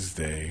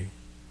Wednesday,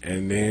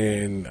 and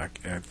then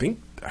I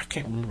think I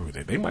can't remember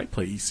they might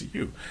play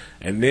ECU,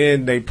 and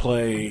then they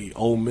play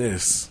Ole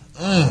Miss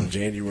on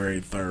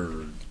January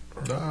 3rd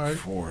or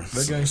 4th.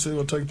 That game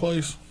still gonna take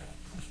place.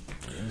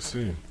 Let's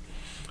see.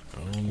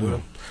 I don't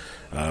know.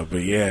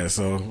 But yeah,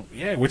 so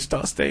yeah,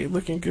 Wichita State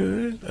looking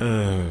good.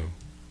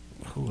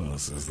 Who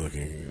else is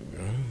looking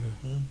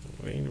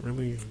good? Ain't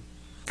really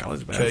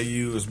college basketball.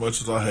 KU, as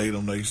much as I hate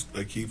them,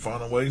 they keep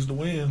finding ways to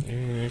win.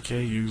 Yeah,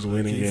 KU's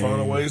winning. Keep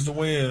finding ways to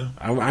win.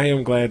 I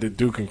am glad that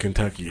Duke and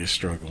Kentucky is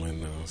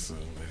struggling though, so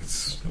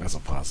that's a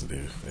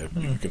positive.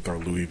 If you can throw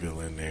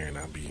Louisville in there, and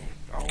I'll be.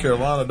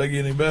 Carolina, they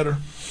get any better?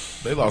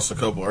 They lost a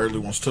couple early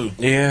ones too.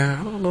 Yeah,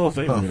 I don't know if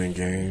they winning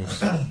games.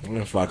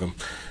 Fuck them.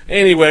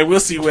 Anyway, we'll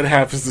see what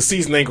happens. The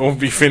season ain't gonna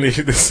be finished.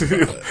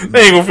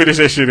 They ain't gonna finish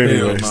that shit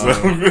anyway. So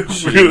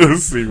we'll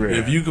see.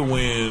 If you can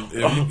win,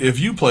 if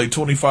you play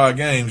 25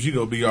 games, you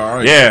gonna be all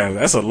right. Yeah,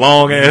 that's a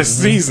long ass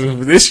season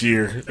for this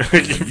year.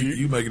 If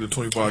you make it to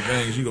 25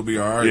 games, you gonna be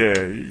all right.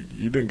 Yeah,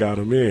 you done got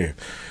them in.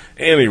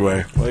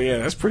 Anyway, well, yeah,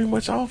 that's pretty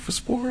much all for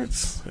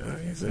sports.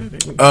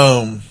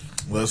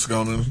 Let's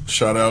go and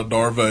shout out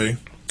Darvey.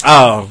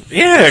 Oh,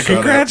 yeah,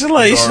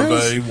 congratulations.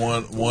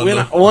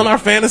 Darvey won our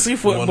fantasy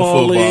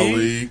football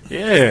league.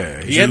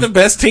 Yeah, he had the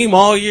best team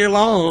all year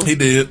long. He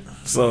did.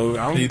 So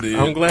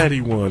I'm glad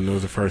he won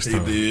the first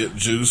time. He did.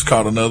 Juice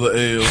caught another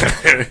L.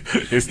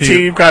 His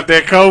team caught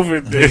that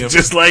COVID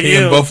just like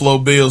him. In Buffalo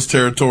Bills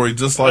territory,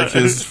 just like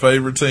his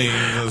favorite team.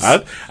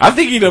 I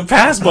think he done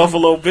passed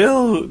Buffalo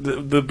Bill,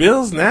 the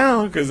Bills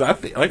now, because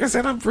like I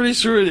said, I'm pretty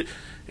sure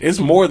it's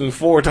more than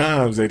 4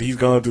 times that he's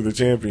gone through the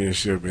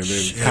championship and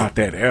then caught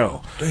that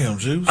L. Damn,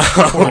 Juice.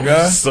 Poor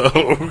guy.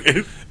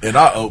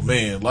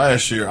 And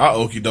last year, I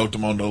okey-doked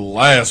him on the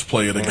last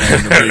play of the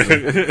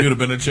game. He would have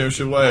been in the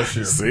championship last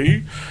year.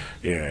 See?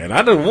 Yeah, and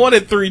I done won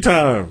it 3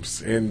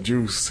 times, and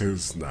Juice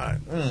has not.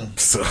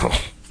 So,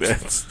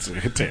 that's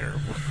terrible.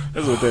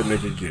 That's what that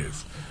nigga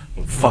gets.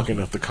 Fucking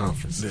up the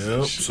conference.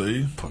 Yep,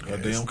 see?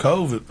 Goddamn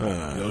COVID.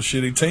 Your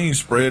shitty team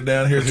spread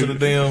down here to the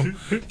damn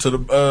to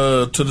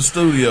the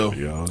studio.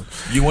 Yeah.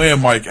 You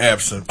and Mike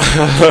absent.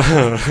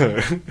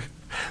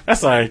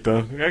 That's alright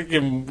though. I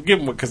give them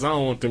because I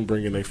don't want them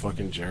bringing their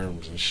fucking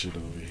germs and shit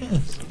over here.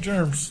 So,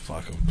 germs.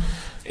 Fuck them.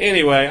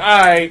 Anyway,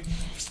 alright.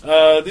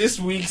 This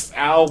week's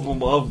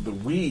album of the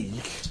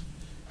week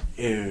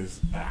is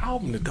an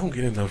album that don't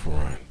get enough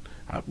run.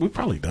 We've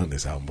probably done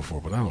this album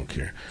before, but I don't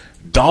care.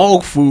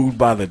 Dog Food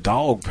by the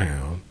Dog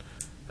Pound.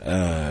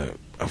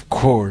 Of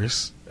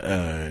course.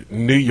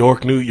 New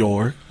York.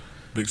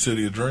 Big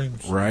City of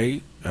Dreams.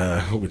 Right.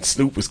 When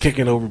Snoop was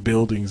kicking over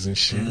buildings and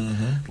shit.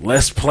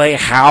 Let's Play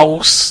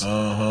House.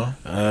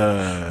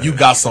 You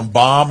got some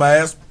bomb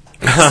ass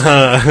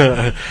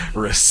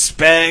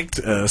Respect,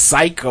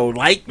 Psycho,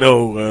 like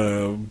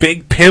no,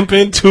 Big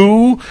Pimpin'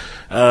 too.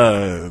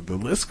 The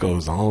list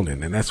goes on,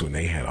 and then that's when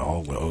they had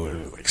all the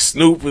like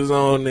Snoop was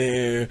on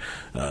there,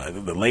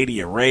 the Lady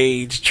of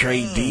Rage,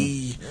 Trey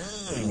D,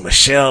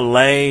 Michelle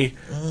Lay.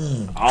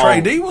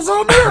 Trey D was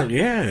on there.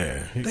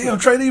 Yeah, damn,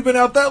 Trey D been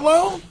out that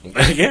long?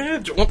 yeah,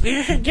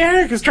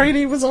 because Trey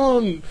D was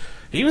on.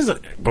 He was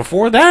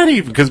before that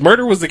even because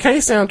Murder Was the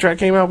Case soundtrack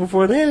came out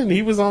before then. And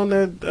he was on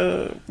that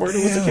Murder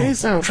Was the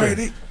Case soundtrack. Trey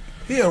D,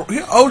 he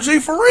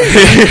OG for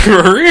real.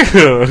 For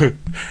real.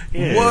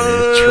 Yeah,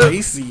 what?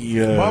 Tracy.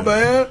 My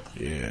bad.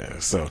 Yeah.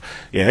 So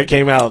it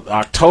came out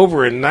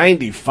October in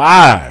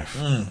 '95.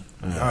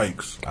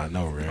 Yikes! I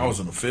know, right? I was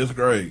in the 5th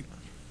grade.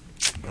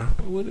 I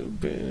would have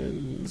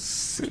been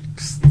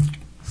 6th,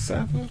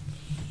 7th,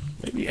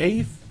 maybe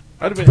 8th.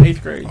 I'd have been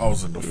 8th grade. I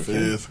was in the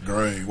 5th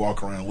grade,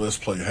 walking around Let's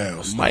Play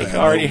House. Mike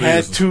already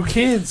had 2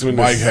 kids when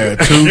Mike had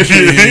 2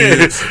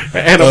 kids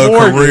and a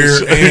mortgage.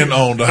 career and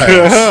owned the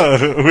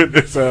house. When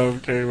this album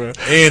came out,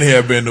 and he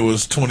had been to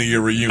his 20-year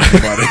reunion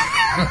buddy.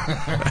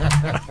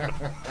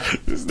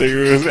 This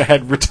nigga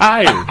had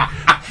retired.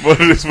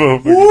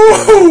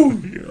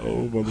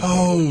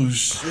 Oh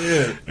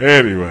shit!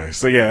 Anyway,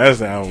 so that's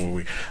the album of the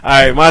week. All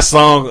right, my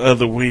song of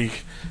the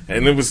week,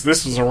 and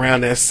this was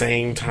around that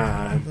same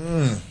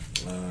time.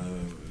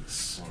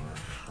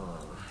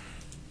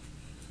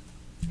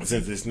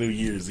 Since it's New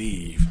Year's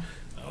Eve,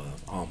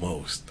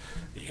 almost,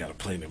 you gotta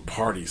play them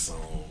party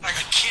songs. Like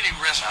a kiddie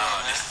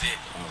restaurant. That's it.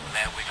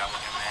 Last week I went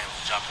in, man,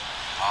 was jumping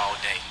all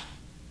day.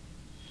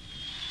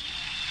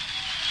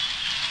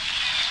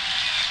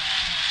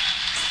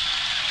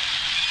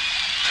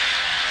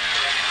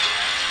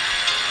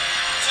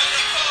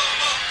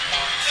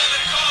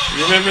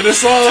 You remember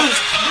this song?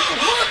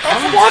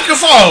 I'm from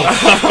Arkansas.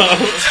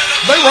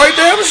 They right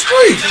down the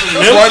street.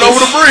 That's right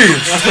over the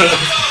bridge.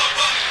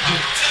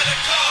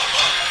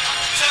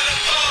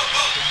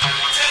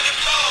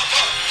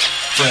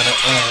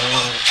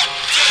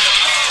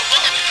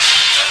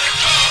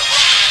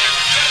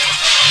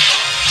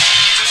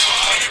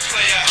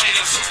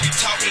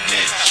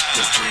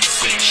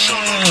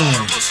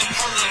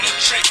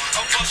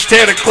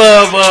 Tear the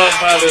club up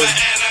by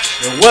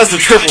it was the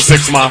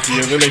 666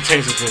 Mafia, then they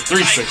changed it to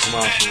 36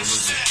 Mafia.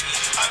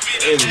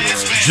 Anyway.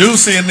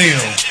 Juicy and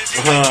Neil.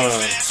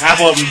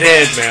 Half of them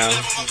dead now.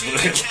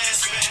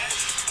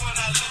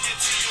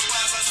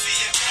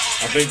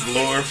 I think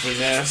Lord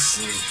Finesse.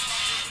 And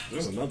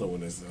there's another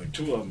one that's like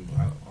 2 of them.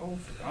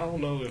 I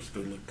don't know if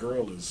the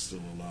girl is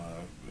still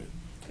alive.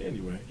 But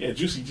anyway,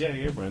 Juicy J.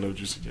 Everybody knows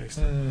Juicy J.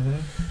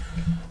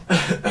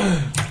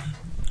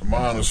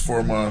 Mine is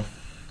for my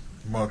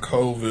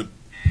COVID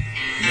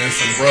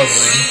missing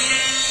brethren.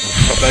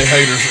 But they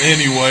haters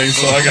anyway,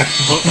 so I got.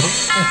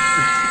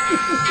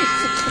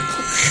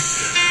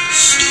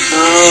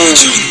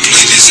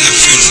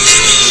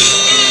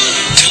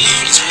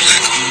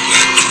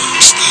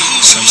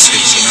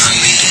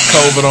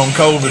 COVID on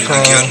COVID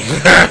crime.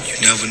 You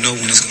never know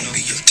when it's gonna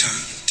be your time.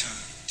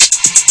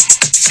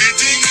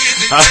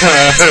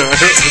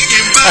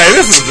 Hey,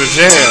 this is the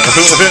jam.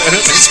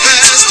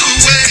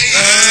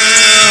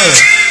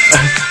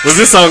 Was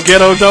this on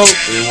Ghetto Dope?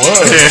 It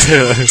was.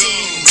 Yeah.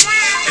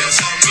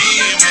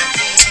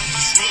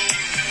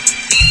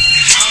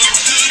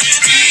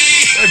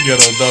 That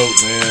Ghetto Dope,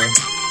 man.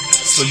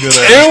 It's a good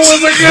ass. It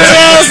was a good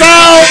ass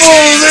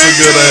album. It's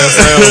a good ass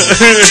album.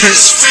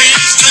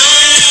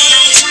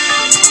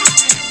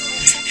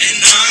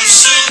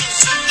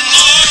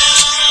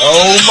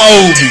 Oh,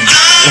 Moby.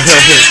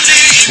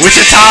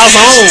 Wichita's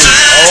own.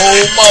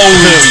 Oh,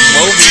 Moby.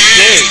 Moby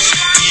Dick.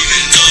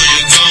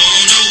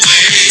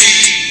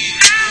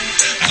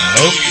 I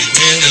hope you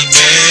win a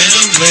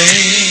better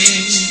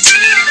way.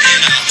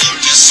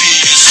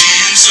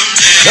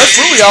 That's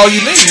really all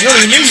you need. You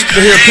don't even need to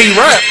hear P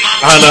rap.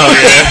 I know,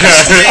 yeah.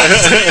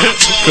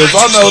 Because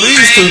I know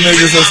these 2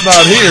 niggas that's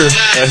not here.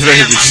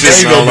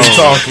 They gonna be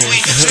talking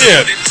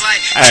shit.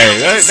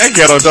 Hey, that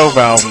Ghetto Dope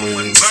album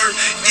is,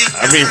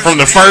 I mean, from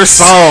the first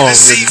song,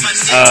 C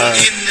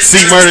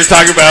Murder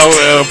talking about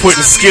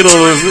putting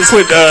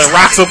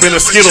rocks up in a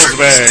Skittles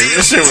bag.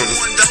 That shit was,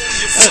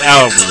 that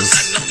album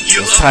was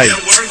tight.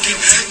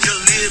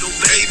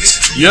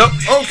 Yep.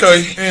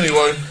 Okay.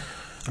 Anyway,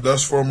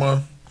 that's for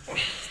my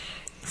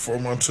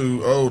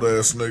 2 old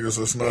ass niggas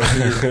that's not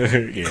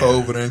here. Yeah.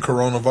 COVID and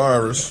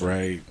coronavirus.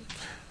 Right.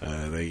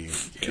 They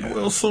get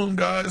well soon,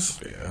 guys.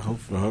 Yeah.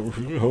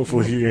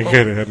 Hopefully you ain't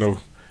gonna have no.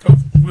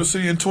 We'll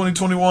see you in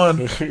 2021.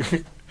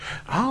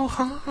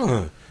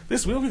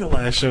 This will be the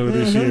last show of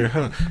this year,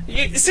 huh?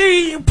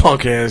 See, you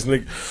punk ass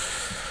nigga.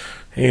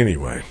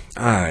 Anyway,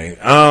 alright.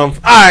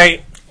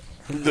 Alright.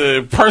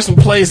 The person,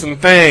 place, and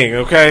thing,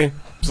 okay?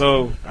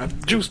 So,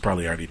 Juice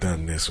probably already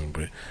done this one,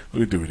 but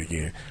we'll do it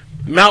again.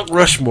 Mount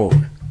Rushmore.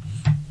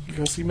 You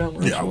gonna see Mount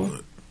Rushmore? Yeah, I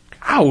would.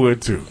 I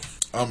would too.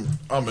 I'm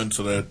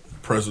into that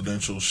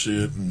presidential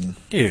shit and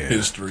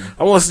history.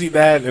 I want to see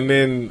that, and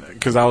then,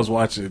 because I was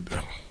watching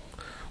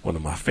one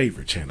of my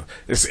favorite channels.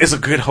 It's a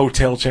good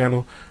hotel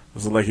channel,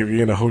 So like if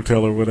you're in a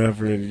hotel or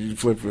whatever and you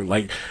flip it,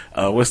 like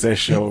what's that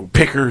show?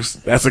 Pickers.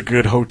 That's a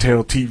good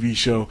hotel TV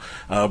show.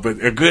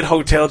 But a good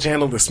hotel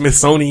channel, the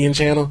Smithsonian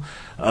Channel.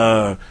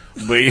 But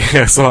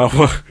yeah, so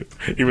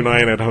even though I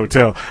ain't at a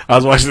hotel, I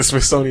was watching the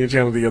Smithsonian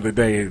Channel the other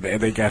day, and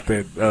they got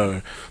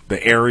that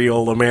the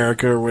Aerial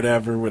America or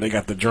whatever, where they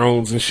got the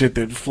drones and shit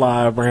that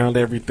fly around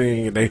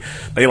everything, and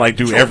they like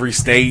do every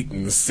state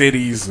and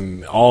cities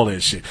and all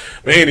that shit.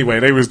 But anyway,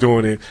 they was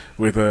doing it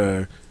with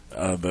the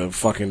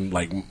fucking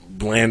like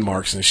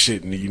landmarks and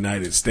shit in the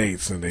United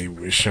States, and they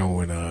were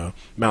showing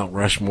Mount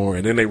Rushmore,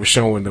 and then they were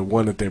showing the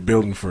one that they're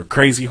building for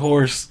Crazy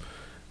Horse.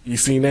 You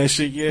seen that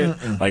shit yet?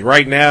 Like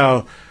right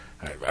now,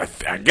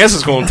 I guess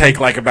it's going to take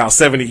like about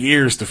 70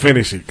 years to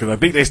finish it, because I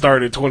think they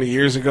started 20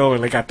 years ago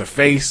and they got the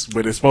face,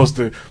 but it's supposed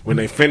to, when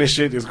they finish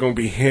it, it's going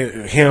to be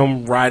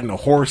him riding a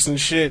horse and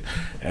shit.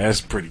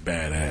 That's pretty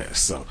badass.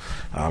 So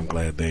I'm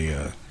glad they.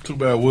 Too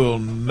bad we'll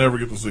never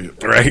get to see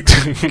it. Right?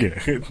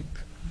 Yeah.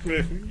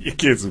 Your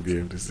kids will be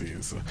able to see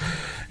it. So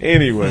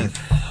anyway,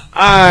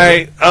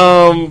 alright.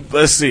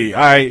 Let's see.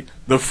 Alright,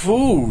 the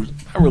food.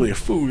 Not really a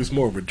food. It's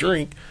more of a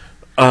drink.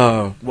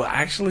 Well,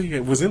 actually,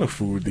 it was in a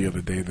food the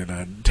other day that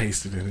I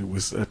tasted, and it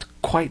was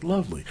quite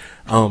lovely.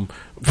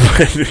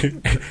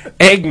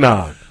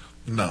 Eggnog.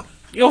 No.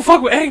 You don't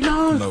fuck with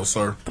eggnog? No,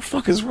 sir. The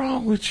fuck is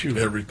wrong with you?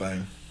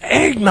 Everything.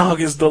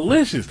 Eggnog is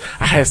delicious.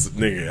 I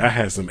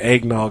had some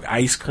eggnog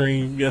ice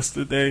cream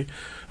yesterday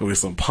with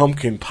some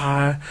pumpkin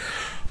pie.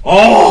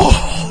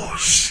 Oh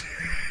shit!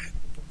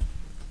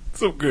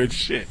 Some good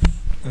shit.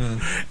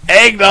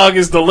 Eggnog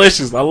is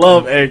delicious. I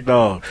love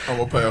eggnog. I'm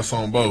gonna pass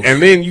on both.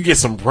 And then you get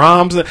some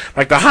Brahms.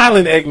 Like the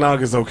Highland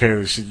eggnog is okay.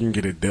 You can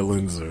get it at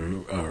Dillon's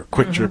or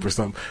Quick Trip or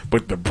something.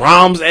 But the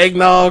Brahms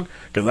eggnog,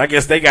 because I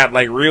guess they got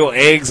like real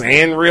eggs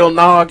and real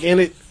nog in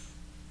it.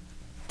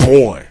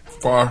 Boy,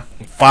 fire!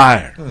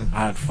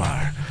 I'd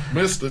fire.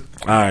 Missed it.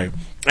 All right,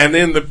 and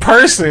then the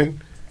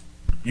person.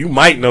 You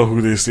might know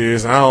who this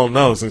is. I don't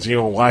know since you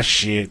don't watch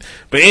shit.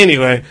 But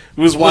anyway,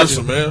 we was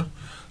watching. Listen, man,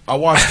 I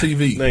watch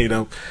TV. No, you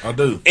don't. I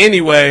do.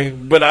 Anyway,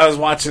 but I was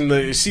watching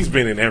she's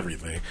been in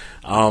everything.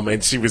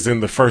 And she was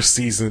in the first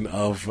season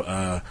of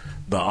The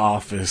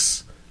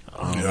Office. Yeah,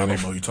 I don't know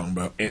what you're talking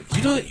about.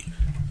 You know.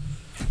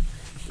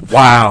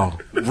 Wow,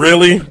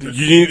 really?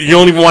 You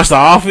don't even watch The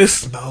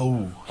Office?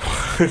 No.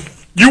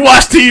 You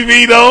watch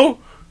TV though?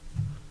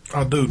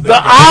 I do. The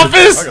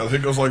Office. I got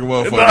hiccups like a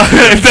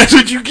motherfucker. That's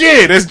what you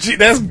get.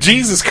 That's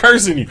Jesus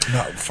cursing you.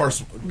 No,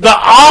 The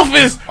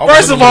Office.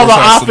 First of all, The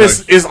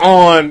Office is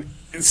on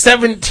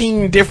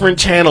 17 different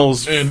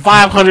channels,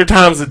 500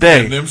 times a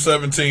day. And them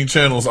 17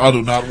 channels, I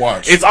do not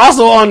watch. It's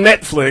also on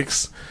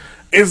Netflix.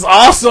 It's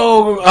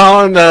also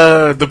on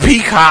the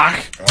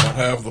Peacock. I don't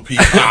have the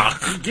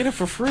Peacock. Get it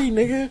for free,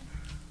 nigga.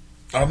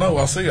 I know.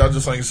 I see. I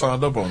just ain't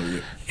signed up on it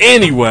yet.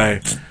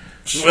 Anyway.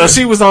 Well,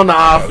 she was on The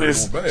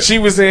Office. She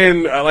was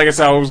in, like I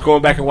said, I was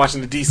going back and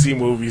watching the DC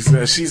movies.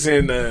 She's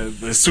in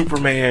the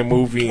Superman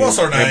movie. What's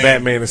her name? And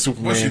Batman and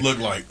Superman. What she look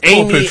like?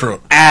 Amy picture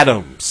up.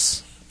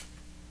 Adams.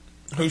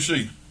 Who's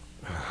she?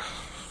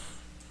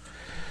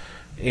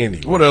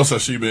 Anyway. What else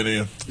has she been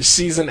in?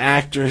 She's an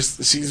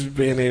actress. She's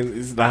been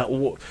in.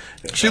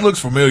 She looks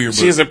familiar. But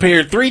she has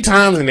appeared 3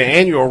 times in the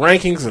annual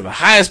rankings of the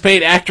highest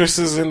paid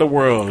actresses in the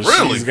world.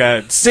 Really? She's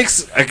got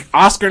 6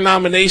 Oscar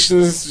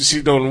nominations.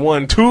 She's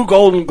won 2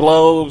 Golden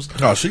Globes.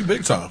 Oh, she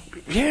big time.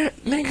 Yeah,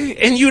 nigga.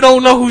 And you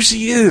don't know who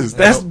she is.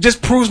 That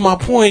just proves my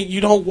point.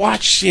 You don't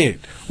watch shit.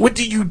 What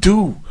do you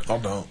do? I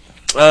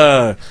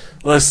don't.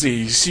 Let's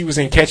see. She was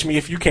in Catch Me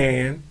If You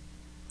Can.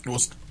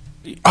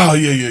 Oh,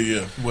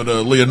 yeah. With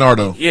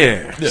Leonardo.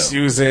 Yeah. She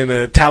was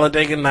in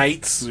Talladega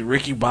Nights,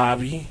 Ricky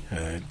Bobby,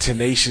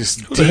 Tenacious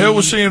D. Who the hell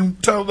was she in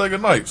Talladega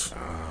Nights?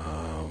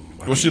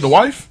 Was she the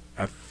wife?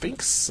 I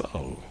think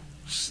so.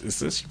 It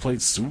says she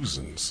played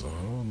Susan, so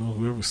I don't know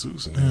whoever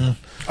Susan is.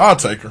 I'll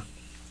take her.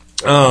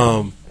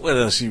 What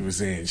else she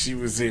was in? She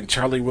was in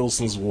Charlie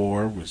Wilson's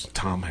War with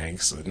Tom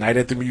Hanks, Night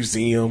at the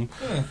Museum,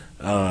 Seen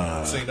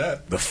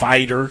that. The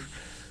Fighter,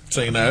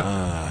 Seen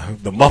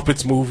that. the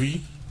Muppets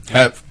movie.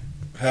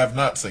 Have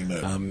not seen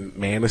that.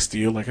 Man of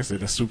Steel, like I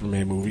said, a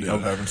Superman movie. Yeah, I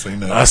haven't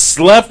seen that. A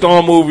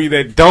slept-on movie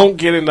that don't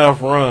get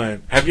enough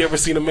run. Have you ever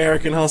seen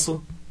American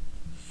Hustle?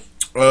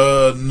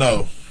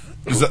 No.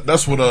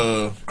 That's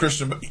what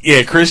Christian?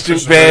 Yeah, Christian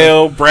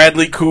Bale,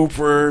 Bradley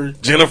Cooper,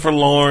 Jennifer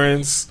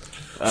Lawrence.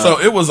 So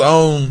it was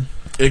on.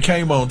 It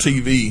came on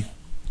TV,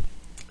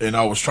 and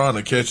I was trying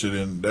to catch it,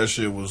 and that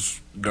shit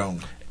was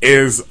gone.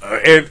 It's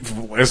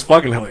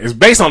fucking hilarious. It's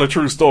based on a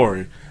true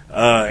story.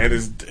 And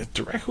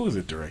who is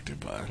it directed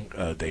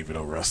by? David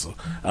O. Russell.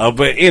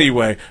 But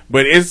anyway,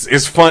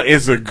 it's fun.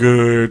 It's a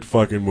good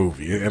fucking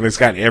movie, and it's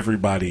got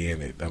everybody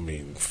in it. I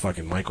mean,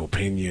 fucking Michael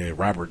Pena,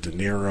 Robert De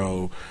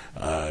Niro,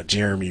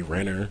 Jeremy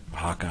Renner,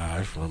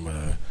 Hawkeye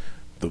from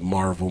the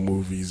Marvel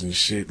movies and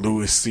shit.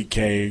 Louis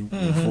C.K.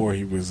 before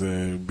he was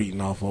beating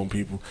off on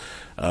people.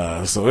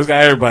 So it's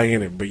got everybody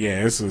in it. But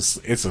yeah, it's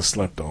a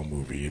slept on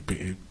movie.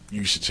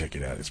 You should check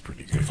it out. It's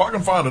pretty good. If I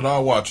can find it,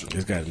 I'll watch it.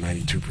 It's got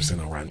 92%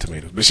 on Rotten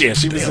Tomatoes. But yeah,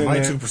 she was in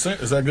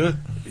 92%? Is that good?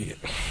 Yeah.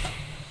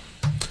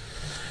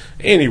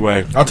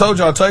 Anyway, I told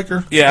you I'll take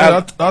her.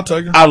 Yeah, I'll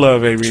take her. I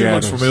love Amy She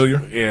Adams. looks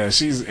familiar. Yeah,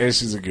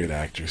 she's a good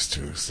actress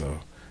too. So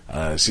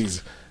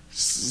she's.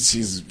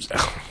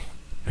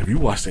 Have you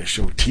watched that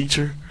show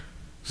Teacher?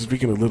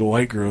 Speaking of little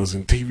white girls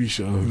in TV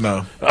shows.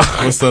 No.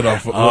 What's that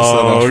off?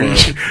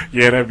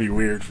 Yeah, that'd be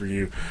weird for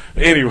you.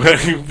 Anyway,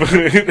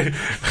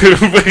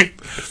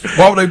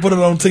 why would they put it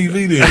on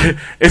TV then?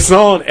 It's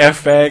on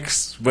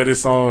FX, but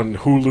it's on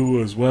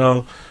Hulu as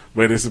well.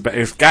 But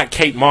it's got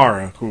Kate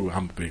Mara, who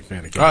I'm a big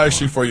fan of. Kate I asked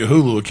you for your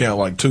Hulu account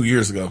like 2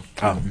 years ago.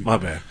 Oh, my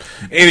bad.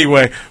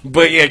 Anyway,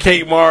 but yeah,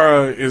 Kate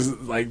Mara is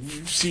like,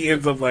 she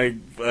ends up like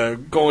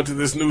going to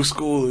this new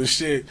school and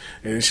shit,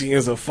 and she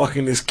ends up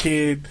fucking this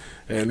kid,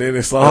 and then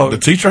it's all the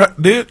teacher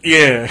did.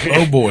 Yeah.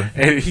 Oh boy.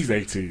 And he's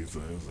 18.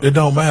 So it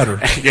don't matter.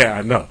 Yeah,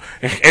 I know.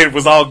 And it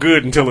was all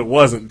good until it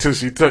wasn't.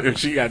 Until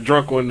she got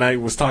drunk one night,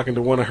 was talking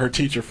to one of her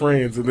teacher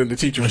friends, and then the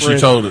teacher friend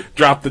she told it.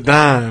 dropped the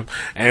dime,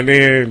 and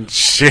then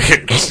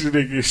shit. It's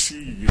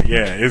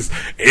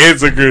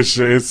a good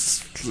show.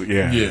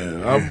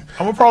 I'm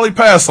gonna probably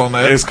pass on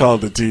that. It's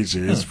called The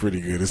Teacher. It's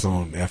pretty good. It's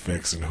on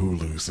FX and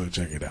Hulu, so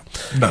check it out.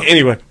 No.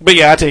 Anyway, but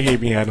yeah, I take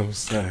Amy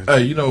Adams.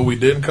 Hey, you know what we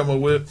didn't come up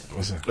with?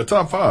 What's that? The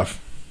top 5.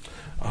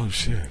 Oh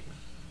shit.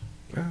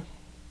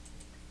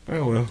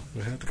 Well,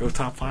 we have to go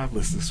top 5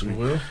 list this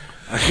week.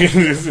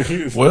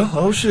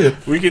 Oh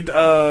shit. We could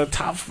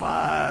top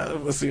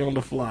 5. Let's see on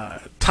the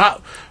fly.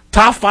 Top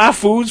 5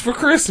 foods for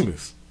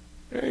Christmas.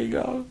 There you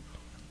go.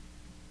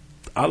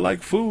 I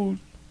like food.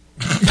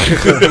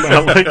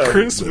 I like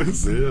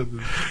Christmas. Foods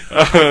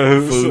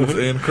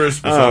and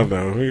Christmas. I don't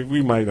know.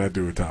 We might not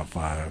do a top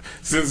 5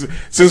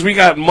 since we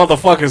got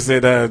motherfuckers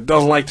that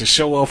don't like to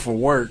show up for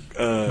work.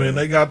 Man,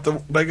 they got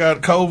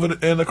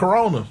COVID and the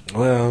Corona.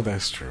 Well,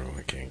 that's true.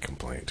 I can't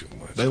complain too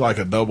much. They like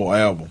a double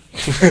album.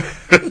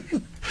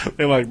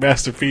 They like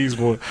Master P's.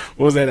 What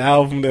was that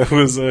album that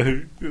was?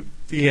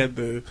 He had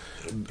the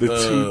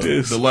 2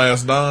 discs. The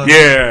Last Dime.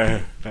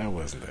 Yeah, that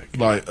wasn't that good.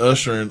 Like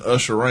Usher and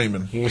Usher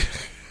Raymond.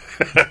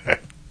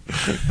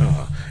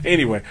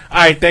 Anyway, all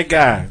right, that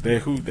guy,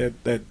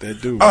 that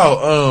dude.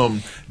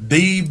 Oh,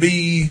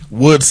 DB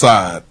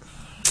Woodside.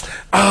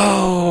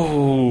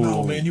 Oh,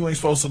 no, man, you ain't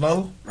supposed to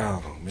know.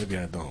 Oh, maybe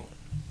I don't.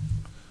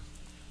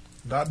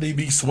 Not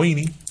DB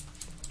Sweeney.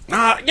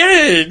 Yeah,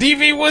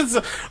 DB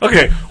Woodside.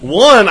 Okay,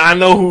 one, I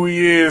know who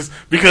he is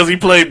because he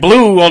played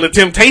Blue on the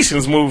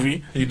Temptations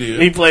movie. He did.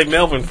 He played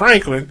Melvin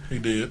Franklin. He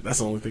did. That's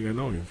the only thing I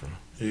know him from.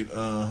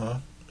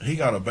 He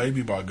got a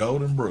baby by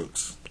Golden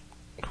Brooks.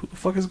 Who the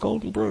fuck is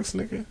Golden Brooks,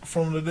 nigga?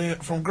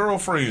 From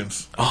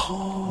Girlfriends.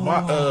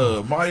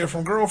 Oh, Maya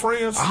from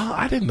Girlfriends. Oh,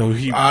 I didn't know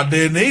he. I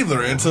didn't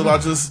either until I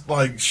just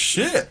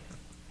shit.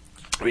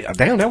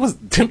 Damn, that was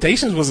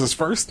Temptations was his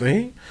first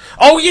thing.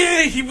 Oh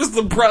yeah, he was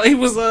the brother. He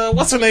was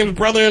what's her name's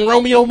brother in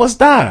Romeo Must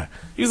Die.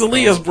 He was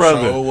Aaliyah's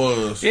brother. So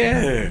was.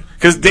 Yeah,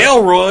 because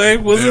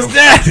Delroy was his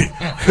daddy.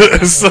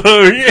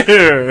 So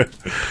yeah.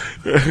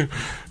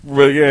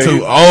 But yeah,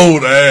 too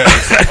old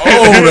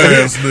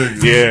ass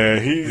nigga. Yeah,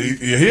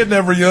 he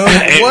never young.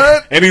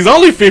 What? And he's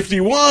only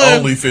 51.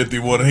 Only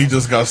 51. He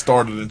just got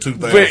started in 2000.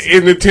 But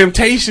in the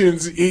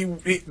Temptations,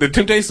 the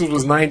Temptations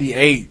was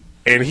 98,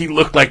 and he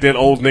looked like that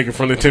old nigga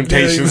from the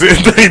Temptations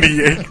in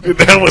 98.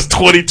 That was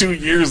 22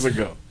 years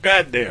ago.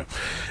 Goddamn.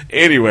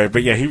 Anyway,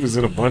 but yeah, he was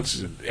in a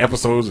bunch of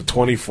episodes of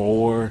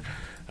 24.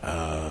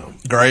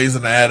 Grey's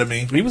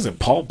Anatomy. He was in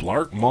Paul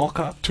Blart Mall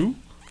Cop 2.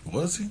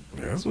 Was he?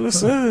 That's what it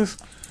says.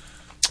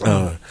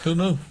 Who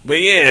knew?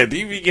 But yeah,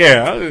 DB,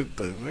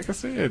 like I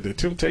said, the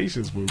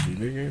Temptations movie,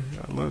 nigga.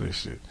 I love this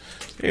shit.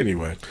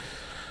 Anyway.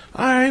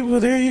 Alright, well,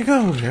 there you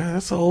go. Yeah,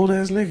 that's an old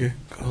ass nigga.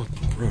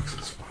 Golden Brooks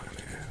is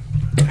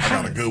fine. I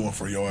got a good one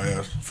for your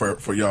ass,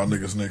 for y'all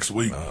niggas next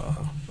week.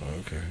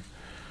 Okay.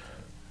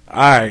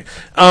 Alright.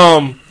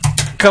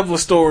 Couple of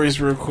stories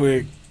real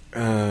quick.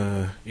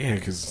 Yeah,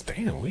 because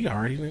damn, we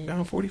already been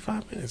gone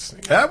 45 minutes.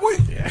 Have we?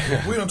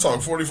 Yeah. We done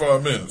talked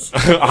 45 minutes.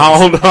 I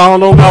don't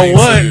know about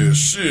what.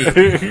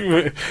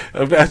 Shit.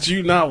 About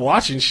you not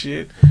watching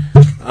shit.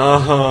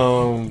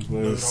 I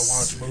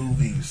watch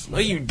movies. No,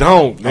 you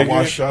don't. Nigga. I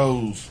watch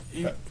shows.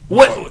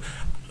 What?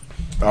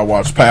 I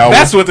watch Power.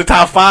 That's what the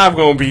top 5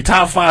 gonna be.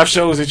 Top 5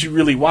 shows that you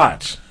really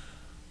watch.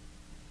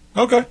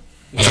 Okay.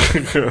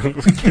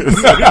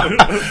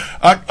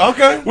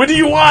 Okay. What do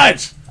you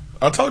watch?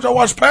 I told you I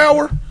watch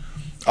Power.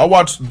 I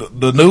watched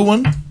the new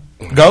one,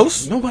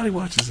 Ghost. Nobody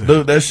watches that.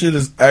 Dude, that shit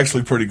is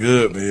actually pretty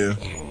good, man.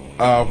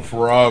 I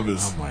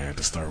promise. I might have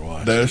to start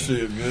watching. That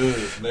shit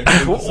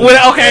good.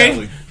 Well,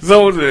 okay,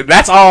 so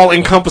that's all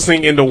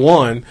encompassing into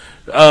one.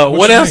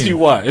 What else do you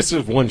watch? It's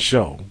just one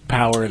show,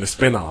 Power and the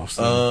spinoffs.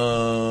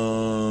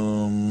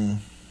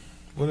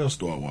 What else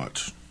do I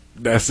watch?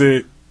 That's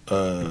it.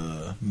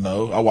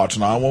 No, I watch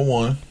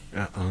 911.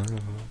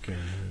 Okay.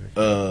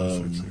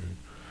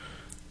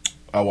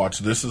 I watch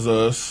This Is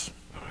Us.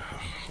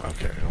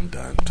 Okay, I'm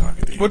done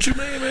talking to you. What you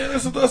mean, man?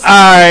 This is us. All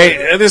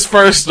right, this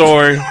first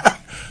story.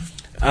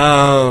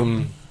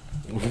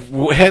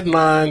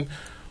 Headline: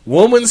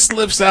 Woman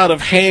slips out of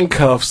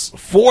handcuffs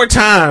 4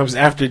 times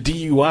after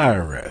DUI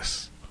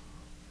arrest.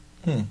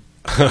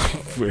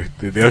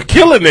 They'll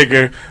kill a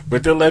nigga,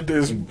 but they'll let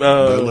this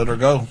they'll let her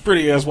go.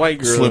 Pretty ass white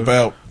girl slip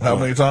out. How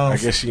many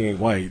times? I guess she ain't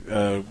white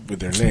with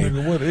their name.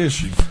 Nigga, what is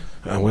she?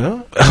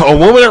 Well, a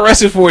woman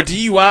arrested for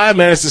DUI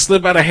managed to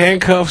slip out of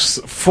handcuffs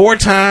 4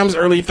 times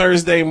early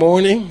Thursday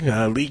morning.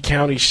 Lee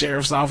County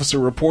Sheriff's Officer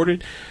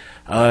reported.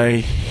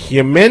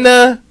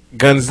 Jimena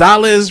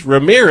Gonzalez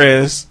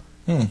Ramirez,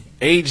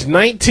 age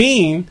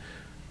 19,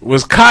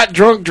 was caught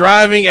drunk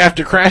driving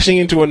after crashing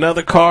into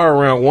another car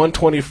around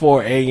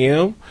 1:24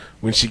 a.m.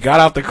 When she got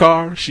out the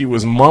car, she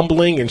was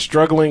mumbling and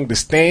struggling to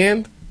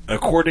stand,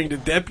 according to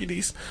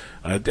deputies.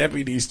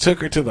 Deputies took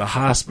her to the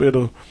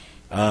hospital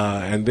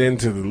and then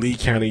to the Lee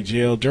County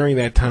Jail. During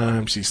that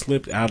time, she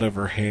slipped out of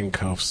her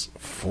handcuffs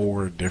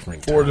 4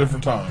 different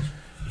times.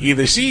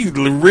 Either she's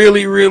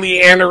really, really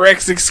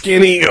anorexic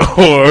skinny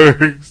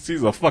or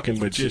she's a fucking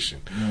magician.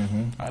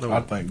 Mm-hmm.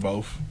 I think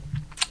both.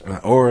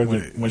 Or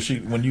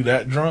when you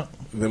that drunk,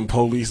 them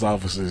police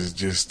officers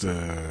just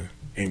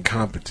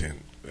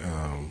incompetent.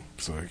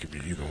 So it could be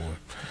either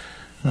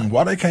one.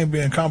 Why they can't be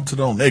incompetent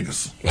on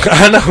niggas?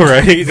 I know,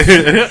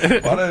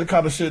 right? Why that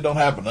kind of shit don't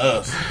happen to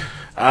us?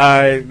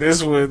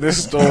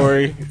 This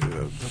story.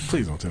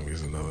 Please don't tell me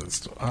it's another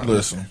story.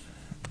 Listen,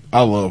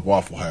 I love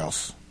Waffle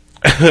House.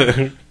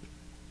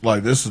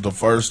 Like, this is the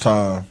first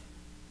time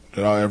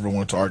that I ever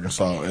went to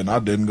Arkansas, and I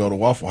didn't go to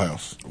Waffle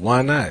House.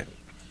 Why not?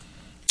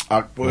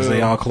 Was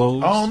they all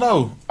closed? I don't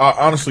know. I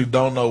honestly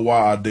don't know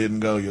why I didn't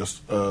go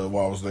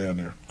while I was down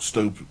there.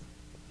 Stupid.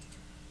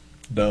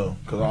 Dumb.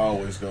 Because I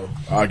always go.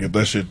 I get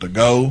that shit to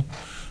go.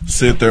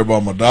 Sit there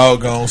by my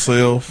doggone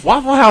self.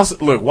 Waffle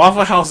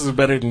House is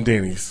better than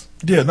Denny's.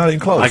 Yeah, not even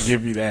close. I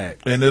give you that.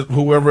 And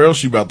whoever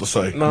else you about to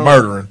say. No,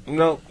 murdering.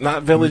 No,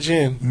 not Village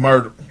Inn.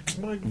 Murder.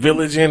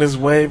 Village Inn is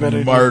way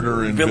better.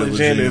 Murdering. Village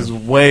Inn is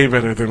way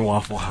better than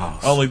Waffle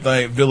House. Only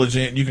thing, Village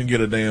Inn, you can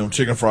get a damn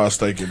chicken fried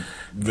steak at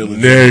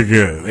Village Inn.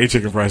 Nigga, they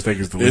chicken fried steak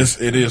is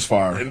delicious. It is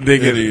fire.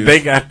 Nigga,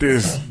 they got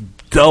this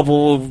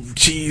double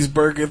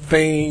cheeseburger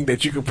thing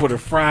that you can put a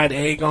fried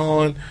egg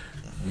on.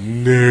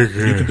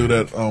 Nigga, you can do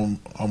that on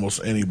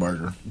almost any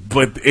burger,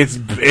 but it's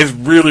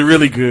really,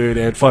 really good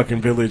at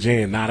fucking Village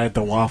Inn, not at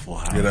the Waffle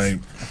House. It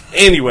ain't.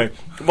 Anyway,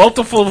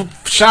 multiple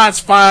shots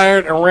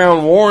fired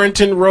around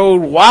Warrenton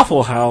Road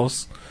Waffle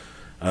House.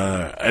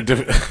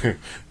 This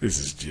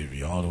is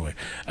Jimmy all the way.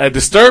 A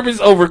disturbance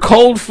over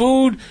cold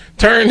food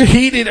turned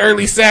heated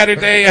early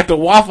Saturday at the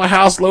Waffle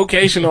House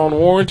location on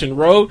Warrenton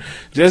Road.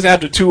 Just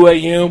after 2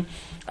 a.m.,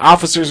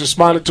 officers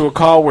responded to a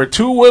call where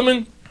 2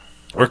 women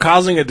were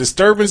causing a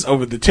disturbance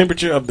over the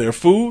temperature of their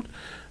food.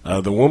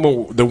 The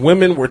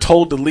women were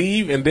told to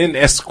leave and then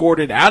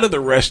escorted out of the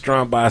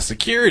restaurant by a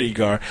security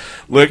guard.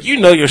 Look, you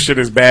know your shit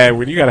is bad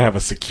when you gotta have a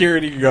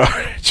security guard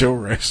at your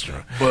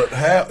restaurant. But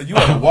you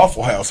at a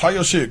Waffle House? How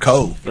your shit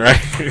cold? Right?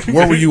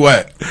 Where were you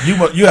at? You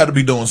had to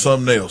be doing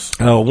something else.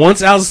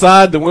 Once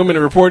outside, the women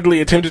reportedly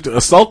attempted to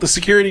assault the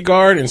security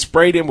guard and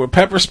sprayed him with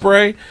pepper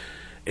spray.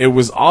 It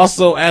was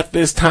also at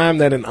this time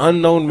that an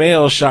unknown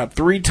male shot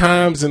 3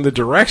 times in the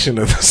direction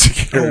of the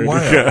security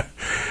guard.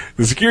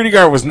 The security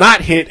guard was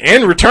not hit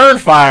and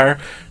returned fire,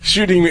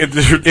 shooting in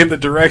the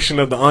direction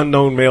of the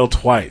unknown male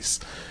twice.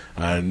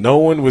 No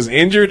one was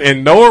injured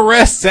and no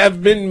arrests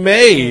have been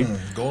made.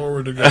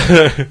 Glory to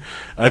God.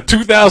 A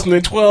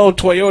 2012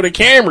 Toyota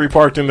Camry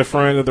parked in the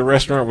front of the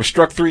restaurant was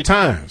struck 3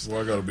 times.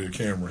 Well, I gotta be a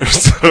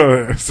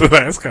Camry. So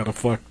that's kind of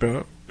fucked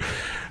up.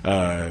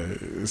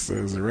 It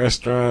says the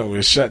restaurant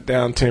was shut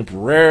down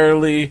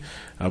temporarily,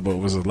 but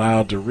was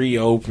allowed to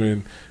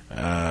reopen.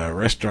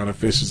 Restaurant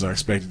officials are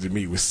expected to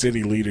meet with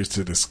city leaders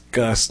to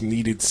discuss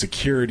needed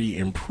security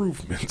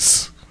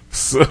improvements.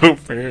 So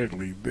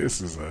apparently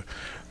this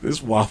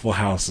Waffle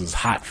House is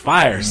hot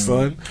fire,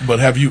 son. But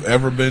have you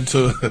ever been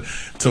to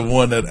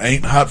one that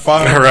ain't hot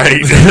fire?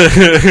 Right.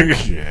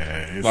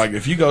 Yeah. Like,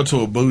 if you go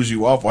to a bougie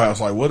Waffle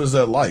House, like, what is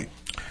that like?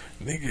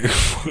 Nigga,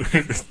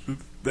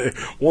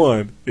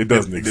 one, it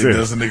doesn't exist. It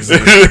doesn't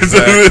exist. It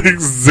doesn't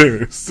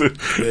exist.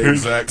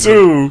 Exactly.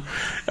 2,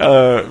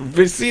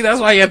 but see, that's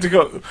why you have to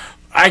go.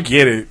 I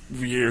get it.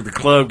 The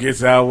club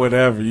gets out,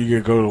 whatever. You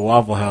can go to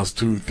Waffle House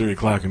 2, 3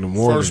 o'clock in the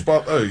morning. First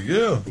spot, hey,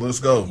 yeah, let's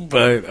go.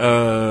 But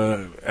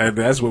and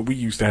that's what we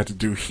used to have to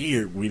do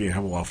here. We didn't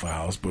have a Waffle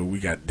House, but we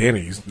got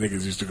Denny's.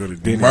 Niggas used to go to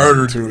Denny's.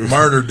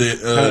 Murder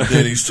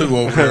Denny's too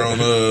over there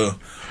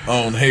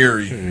on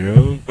Harry.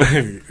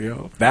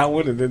 Yeah. That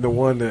one, and then the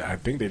one that I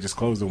think they just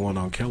closed the one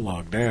on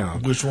Kellogg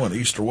down. Which one,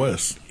 East or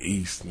West?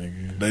 East,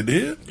 nigga. They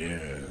did?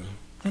 Yeah.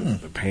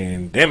 The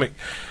pandemic.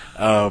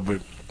 But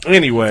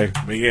anyway,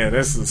 yeah,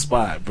 that's the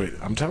spot. But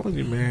I'm telling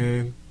you,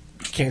 man,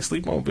 you can't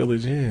sleep on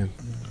Village Inn.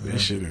 That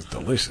shit is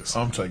delicious.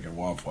 I'm taking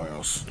Waffle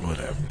House.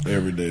 Whatever.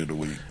 Every day of the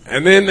week.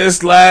 And then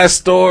this last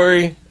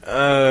story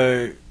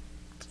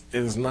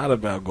is not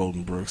about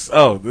Golden Brooks.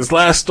 Oh, this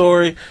last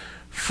story.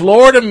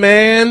 Florida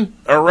man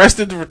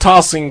arrested for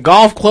tossing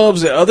golf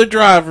clubs at other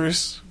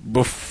drivers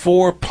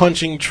before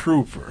punching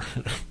trooper.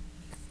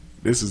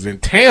 This is in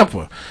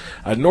Tampa.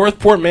 A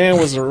Northport man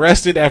was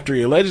arrested after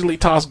he allegedly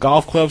tossed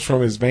golf clubs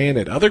from his van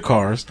at other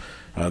cars,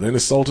 then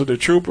assaulted a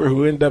trooper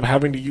who ended up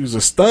having to use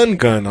a stun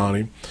gun on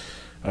him.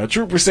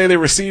 Troopers say they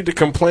received a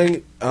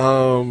complaint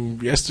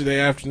yesterday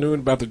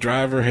afternoon about the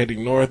driver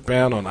heading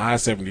northbound on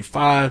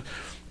I-75,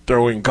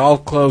 throwing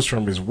golf clubs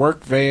from his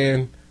work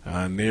van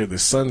near the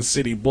Sun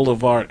City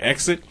Boulevard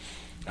exit.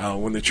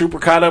 When the trooper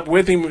caught up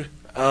with him,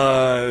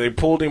 they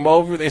pulled him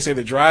over. They say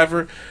the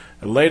driver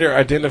later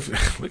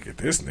identified... Look at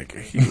this nigga.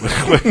 He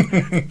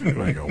looked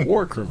like a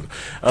war criminal.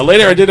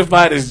 Later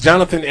identified as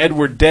Jonathan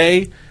Edward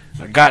Day,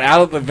 got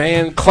out of the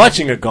van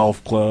clutching a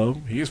golf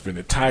club. He was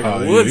finna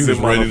Tiger Woods. He was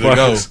ready to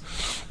go.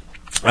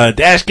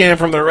 Dash cam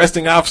from the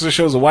arresting officer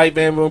shows a white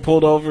van being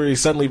pulled over. He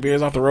suddenly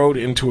veers off the road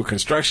into a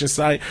construction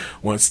site.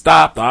 Once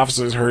stopped, the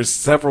officers heard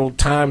several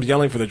times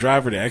yelling for the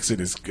driver to exit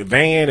his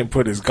van and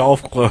put his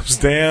golf clubs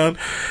down.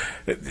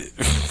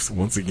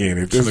 Once again,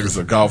 if this was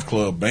a golf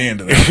club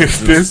bandit,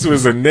 if this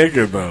was a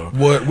nigga though,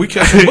 what we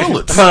catching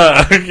bullets?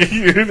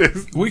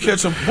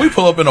 We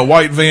pull up in a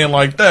white van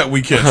like that.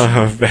 We catch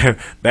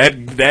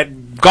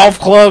that golf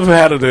club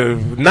had a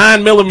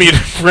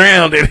 9mm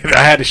round in it.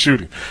 I had to shoot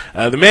him.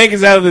 The man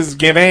gets out of his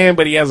van,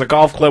 but he has a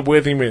golf club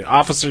with him. An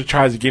officer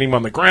tries to get him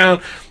on the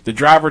ground. The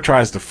driver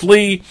tries to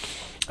flee.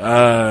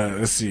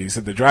 Let's see. He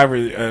said the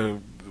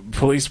driver.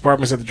 Police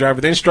department said the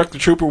driver then struck the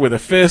trooper with a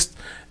fist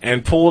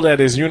and pulled at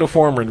his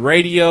uniform and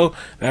radio.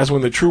 That's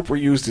when the trooper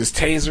used his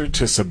taser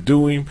to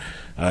subdue him.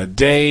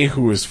 Day,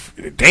 who was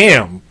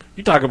damn.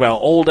 You talk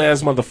about old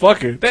ass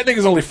motherfucker. That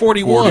nigga's only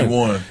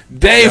 41.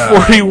 Day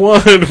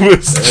 41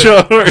 was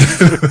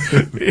charged.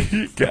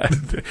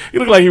 He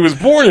looked like he was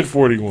born in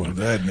 41.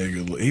 That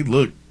nigga, he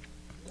looked.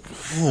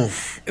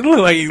 It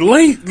looked like at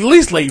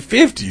least late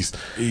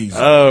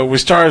 50s.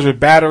 Was charged with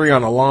battery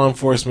on a law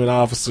enforcement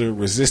officer,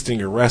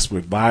 resisting arrest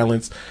with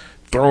violence,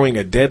 throwing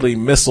a deadly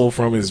missile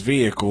from his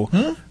vehicle.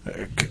 I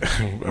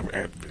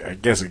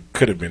guess it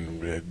could have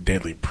been a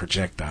deadly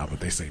projectile, but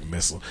they say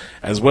missile.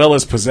 As well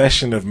as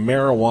possession of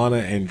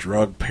marijuana and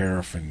drug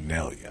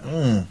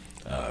paraphernalia.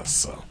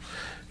 So,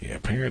 yeah,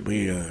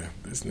 apparently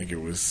this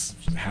nigga was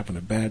having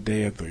a bad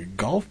day at the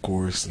golf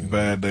course.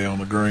 Bad day on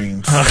the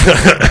greens.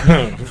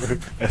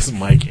 That's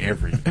Mike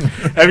everything.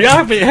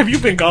 Have you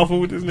been golfing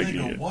with this nigga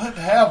yet? What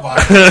have I?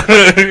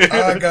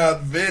 I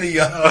got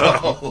video.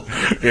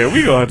 Yeah,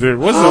 we gonna do.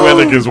 Once the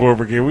weather gets warm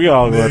again, we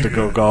all going to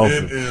go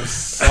golfing. It is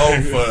so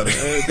funny.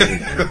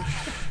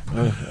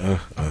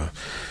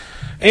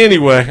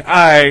 Anyway,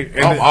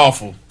 I'm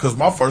awful because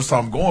my first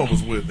time going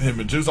was with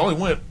him and Juice. I only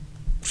went.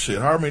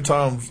 Shit, how many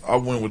times I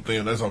went with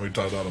them? That's how many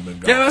times I've been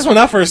golfing. Yeah, that's when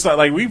I first started.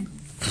 Like, we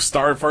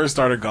first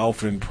started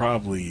golfing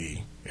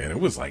probably, and it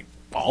was like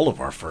all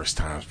of our first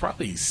times,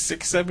 probably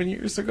 6-7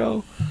 years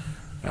ago.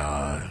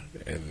 And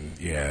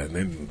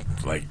then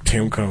like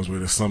Tim comes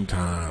with us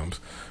sometimes.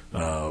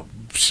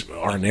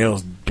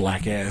 Arnell's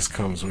black ass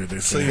comes with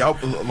us. See,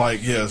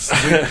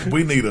 yes,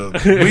 we need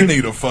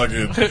a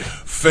fucking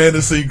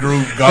fantasy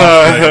group golf.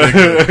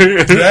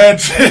 That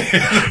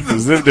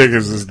because them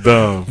niggas is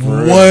dumb.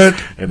 What? Real.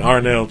 And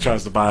Arnell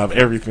tries to buy up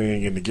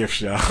everything in the gift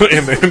shop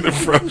in the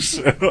pro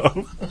shop.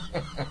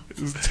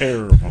 It's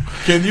terrible.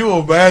 Can you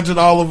imagine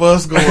all of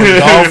us going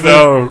golfing?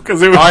 No,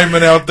 because I'm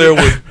out there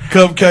with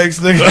cupcakes,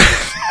 nigga.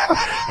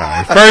 All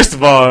right, first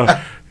of all.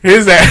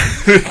 His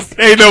ass,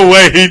 ain't no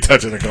way he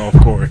touching a golf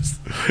course.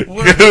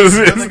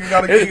 That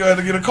nigga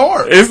gotta get a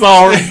cart.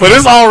 But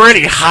it's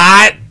already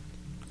hot,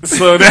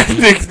 so that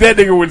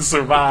nigga would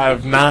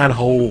survive 9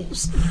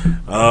 holes.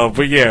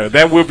 But yeah,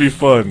 that would be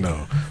fun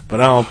though.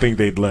 But I don't think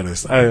they'd let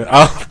us.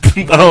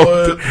 Ain't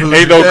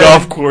no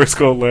golf course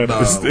gonna let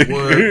us. We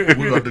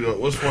got to go.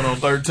 What's one on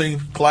 13?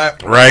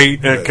 Clap.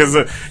 Right, because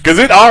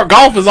our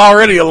golf is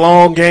already a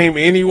long game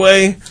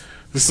anyway.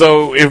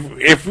 So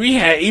if we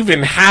had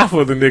even half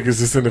of the niggas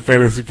that's in the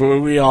fantasy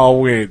pool, we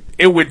all win.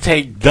 It would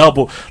take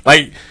double.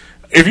 Like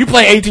if you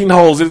play 18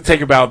 holes, it'd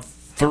take about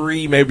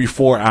 3, maybe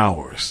 4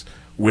 hours.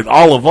 With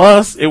all of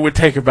us, it would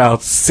take about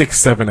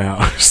 6-7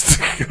 hours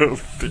to go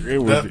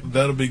through.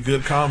 That'll be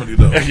good comedy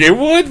though. It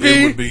would be.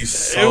 It would be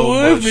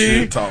so much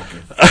shit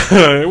talking.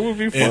 It would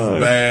be fun.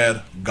 And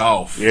bad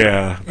golf.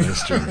 Yeah,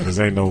 that's true. Because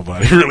ain't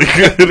nobody really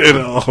good at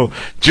all.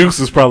 Juice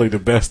is probably the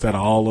best out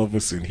of all of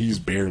us, and he's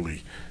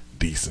barely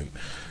decent.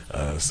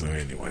 So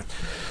anyway,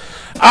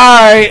 all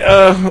right.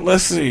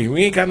 Let's see.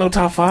 We ain't got no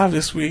top 5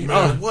 this week.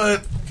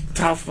 What?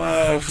 Top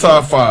 5.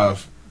 Top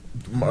 5.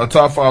 My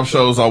top 5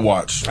 shows I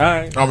watch. All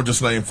right. I'm gonna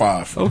just name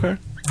 5. Okay.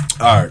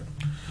 All right.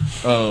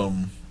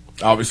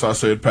 Obviously I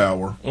said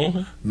Power.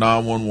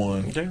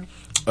 911. Okay.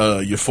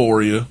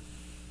 Euphoria.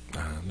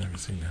 I've never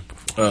seen that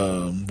before.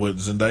 With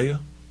Zendaya.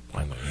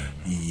 I know.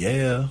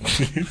 Yeah.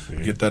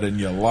 Get that in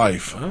your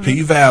life.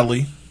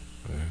 P-Valley.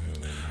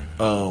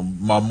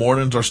 My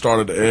mornings are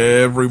started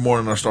every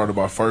morning. Are started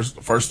by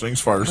first things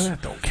first.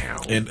 That don't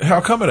count. And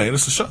how come it ain't?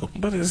 It's a show.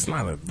 But it's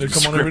not a they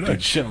come on every day.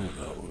 show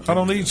though. I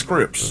don't need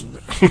scripts.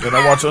 And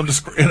I watch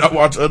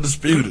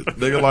Undisputed.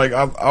 Nigga, like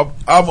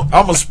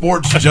I'm a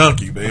sports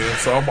junkie, man.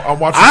 So I'm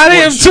watching. I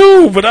am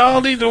too, but I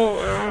don't need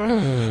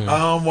to.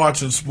 I'm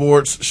watching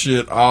sports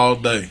shit all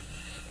day.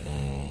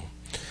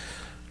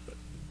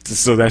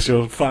 So that's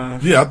your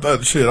 5? Yeah, I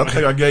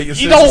think I gave you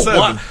 6 You or don't 7.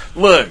 want,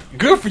 look,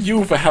 good for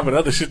you for having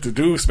other shit to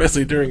do,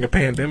 especially during a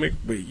pandemic,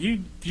 but you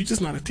just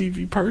not a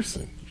TV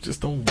person. You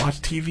just don't watch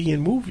TV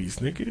and movies,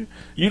 nigga.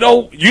 You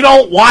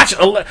don't watch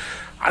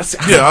I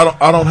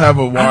don't have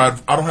a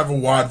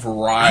wide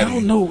variety. I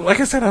don't know. Like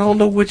I said, I don't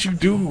know what you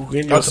do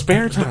in your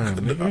spare time.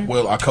 Nigga.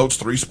 Well, I coach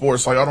 3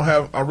 sports. Like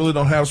I really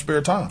don't have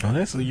spare time. Oh,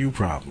 that's a you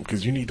problem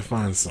because you need to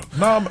find something.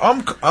 No,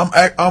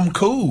 I'm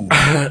cool.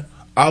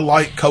 I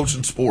like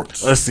coaching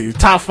sports. Let's see,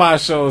 top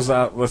 5 shows.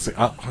 Let's see,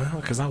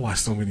 because I watch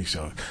so many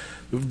shows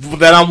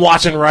that I'm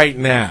watching right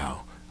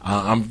now.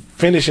 I'm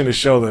finishing a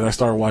show that I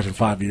started watching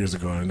 5 years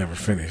ago and I never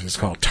finished. It's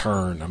called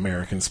Turn: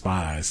 American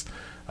Spies.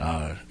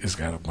 It's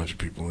got a bunch of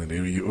people in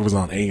it. It was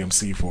on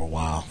AMC for a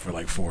while, for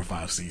like 4 or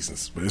 5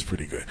 seasons, but it's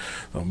pretty good.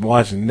 So I'm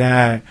watching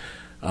that.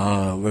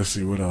 Let's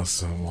see what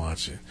else I'm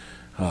watching.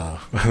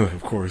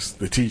 Of course,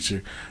 The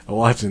Teacher. I'm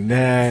watching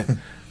that.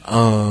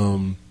 I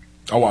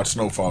watch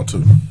Snowfall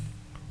too.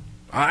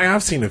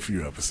 I've seen a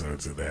few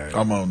episodes of that.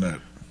 I'm on that.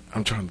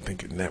 I'm trying to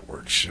think of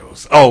network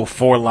shows. Oh,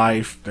 For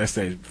Life. That's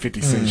that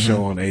 50 Cent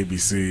show on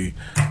ABC.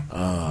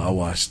 I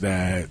watched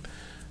that.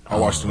 I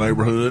watched The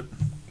Neighborhood.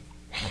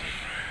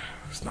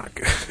 It's not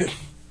good.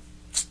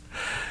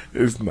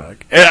 It's not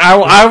good.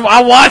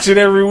 I watch it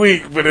every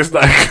week, but it's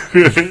not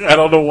good. I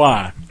don't know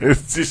why. It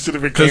should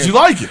have been because you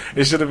like it.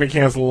 It should have been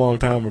canceled a long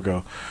time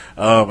ago.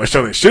 A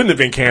show that shouldn't have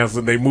been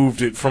canceled. They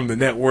moved it from the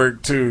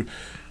network to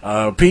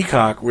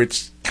Peacock,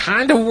 which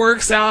kind of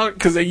works out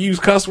because they use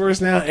cuss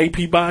words now.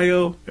 AP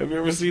Bio. Have you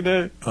ever seen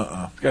that?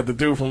 It's got the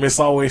dude from It's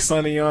Always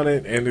Sunny on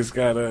it, and it's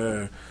got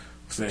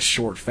what's that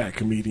short fat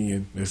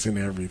comedian that's in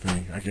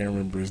everything. I can't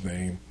remember his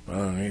name.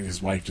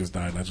 His wife just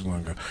died not too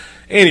long ago.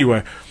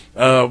 Anyway,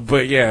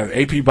 but yeah,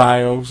 AP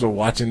Bio. So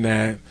watching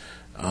that.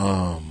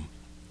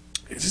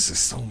 It's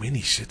just so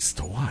many shits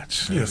to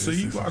watch. Yeah, so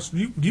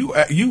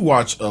you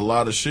watch a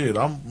lot of shit.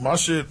 I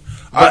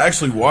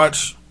actually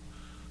watch.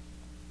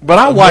 But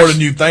I watch more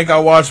than you think I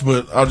watch,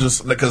 but I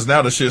just because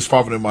now the shit's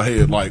popping in my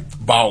head like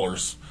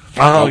Ballers.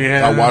 Oh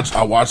yeah, I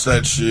watch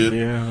that shit.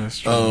 Yeah, that's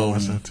true. I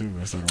watch that too.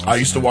 I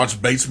used to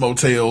watch Bates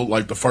Motel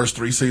like the first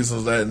 3 seasons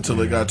of that until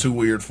it got too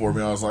weird for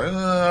me. I was like, all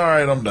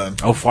right, I'm done.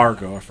 Oh,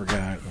 Fargo, I forgot.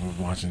 I was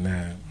watching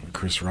that with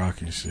Chris Rock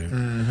and shit.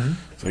 Mm-hmm.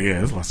 So yeah,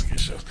 there's lots of good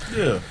shows.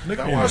 Yeah, nigga,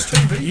 I watch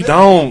TV. You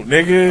don't,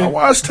 nigga. I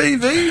watch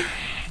TV.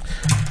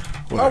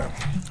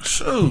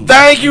 Shoot.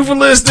 Thank you for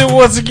listening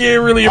once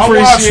again. Really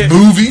appreciate it. I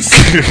watch movies.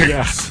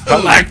 Yeah, I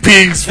like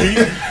pig's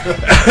feet.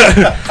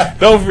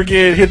 Don't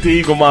forget, hit the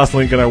Eagle Moss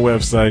link on our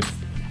website.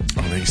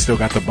 They still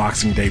got the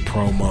Boxing Day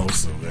promo,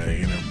 so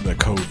the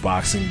code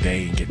Boxing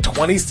Day and get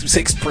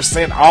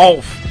 26%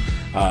 off.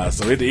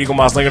 So hit the Eagle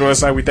Moss link on the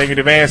website. We thank you in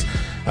advance.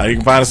 You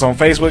can find us on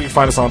Facebook. You can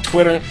find us on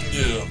Twitter.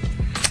 Yeah.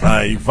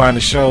 You can find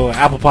the show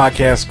Apple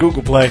Podcasts,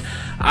 Google Play,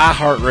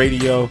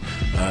 iHeartRadio,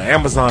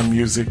 Amazon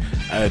Music.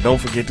 Don't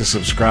forget to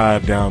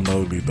subscribe,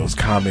 download, leave those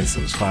comments,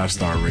 those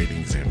 5-star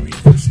ratings, and we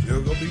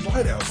still gonna be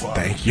light outside.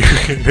 Thank you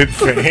in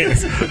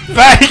advance.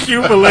 Thank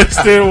you for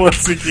listening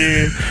once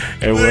again,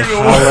 and we'll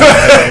holler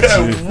at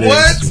you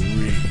next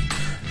week.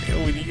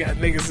 When you got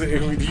niggas,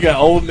 when you got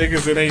old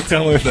niggas that ain't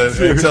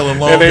telling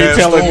long and ain't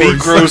telling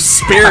Negro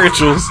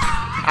spirituals,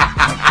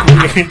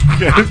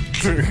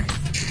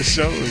 the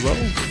show is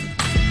over.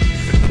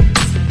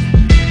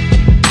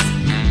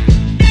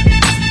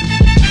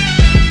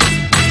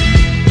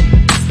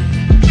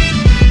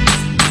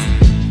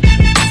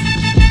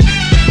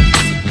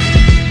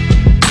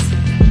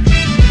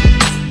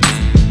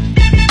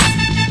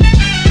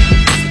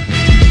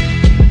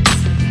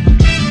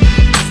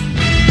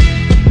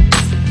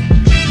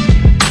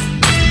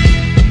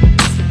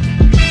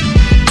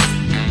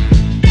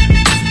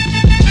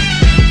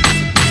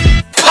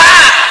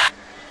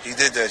 He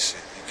did that shit.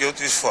 He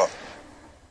guilty as fuck.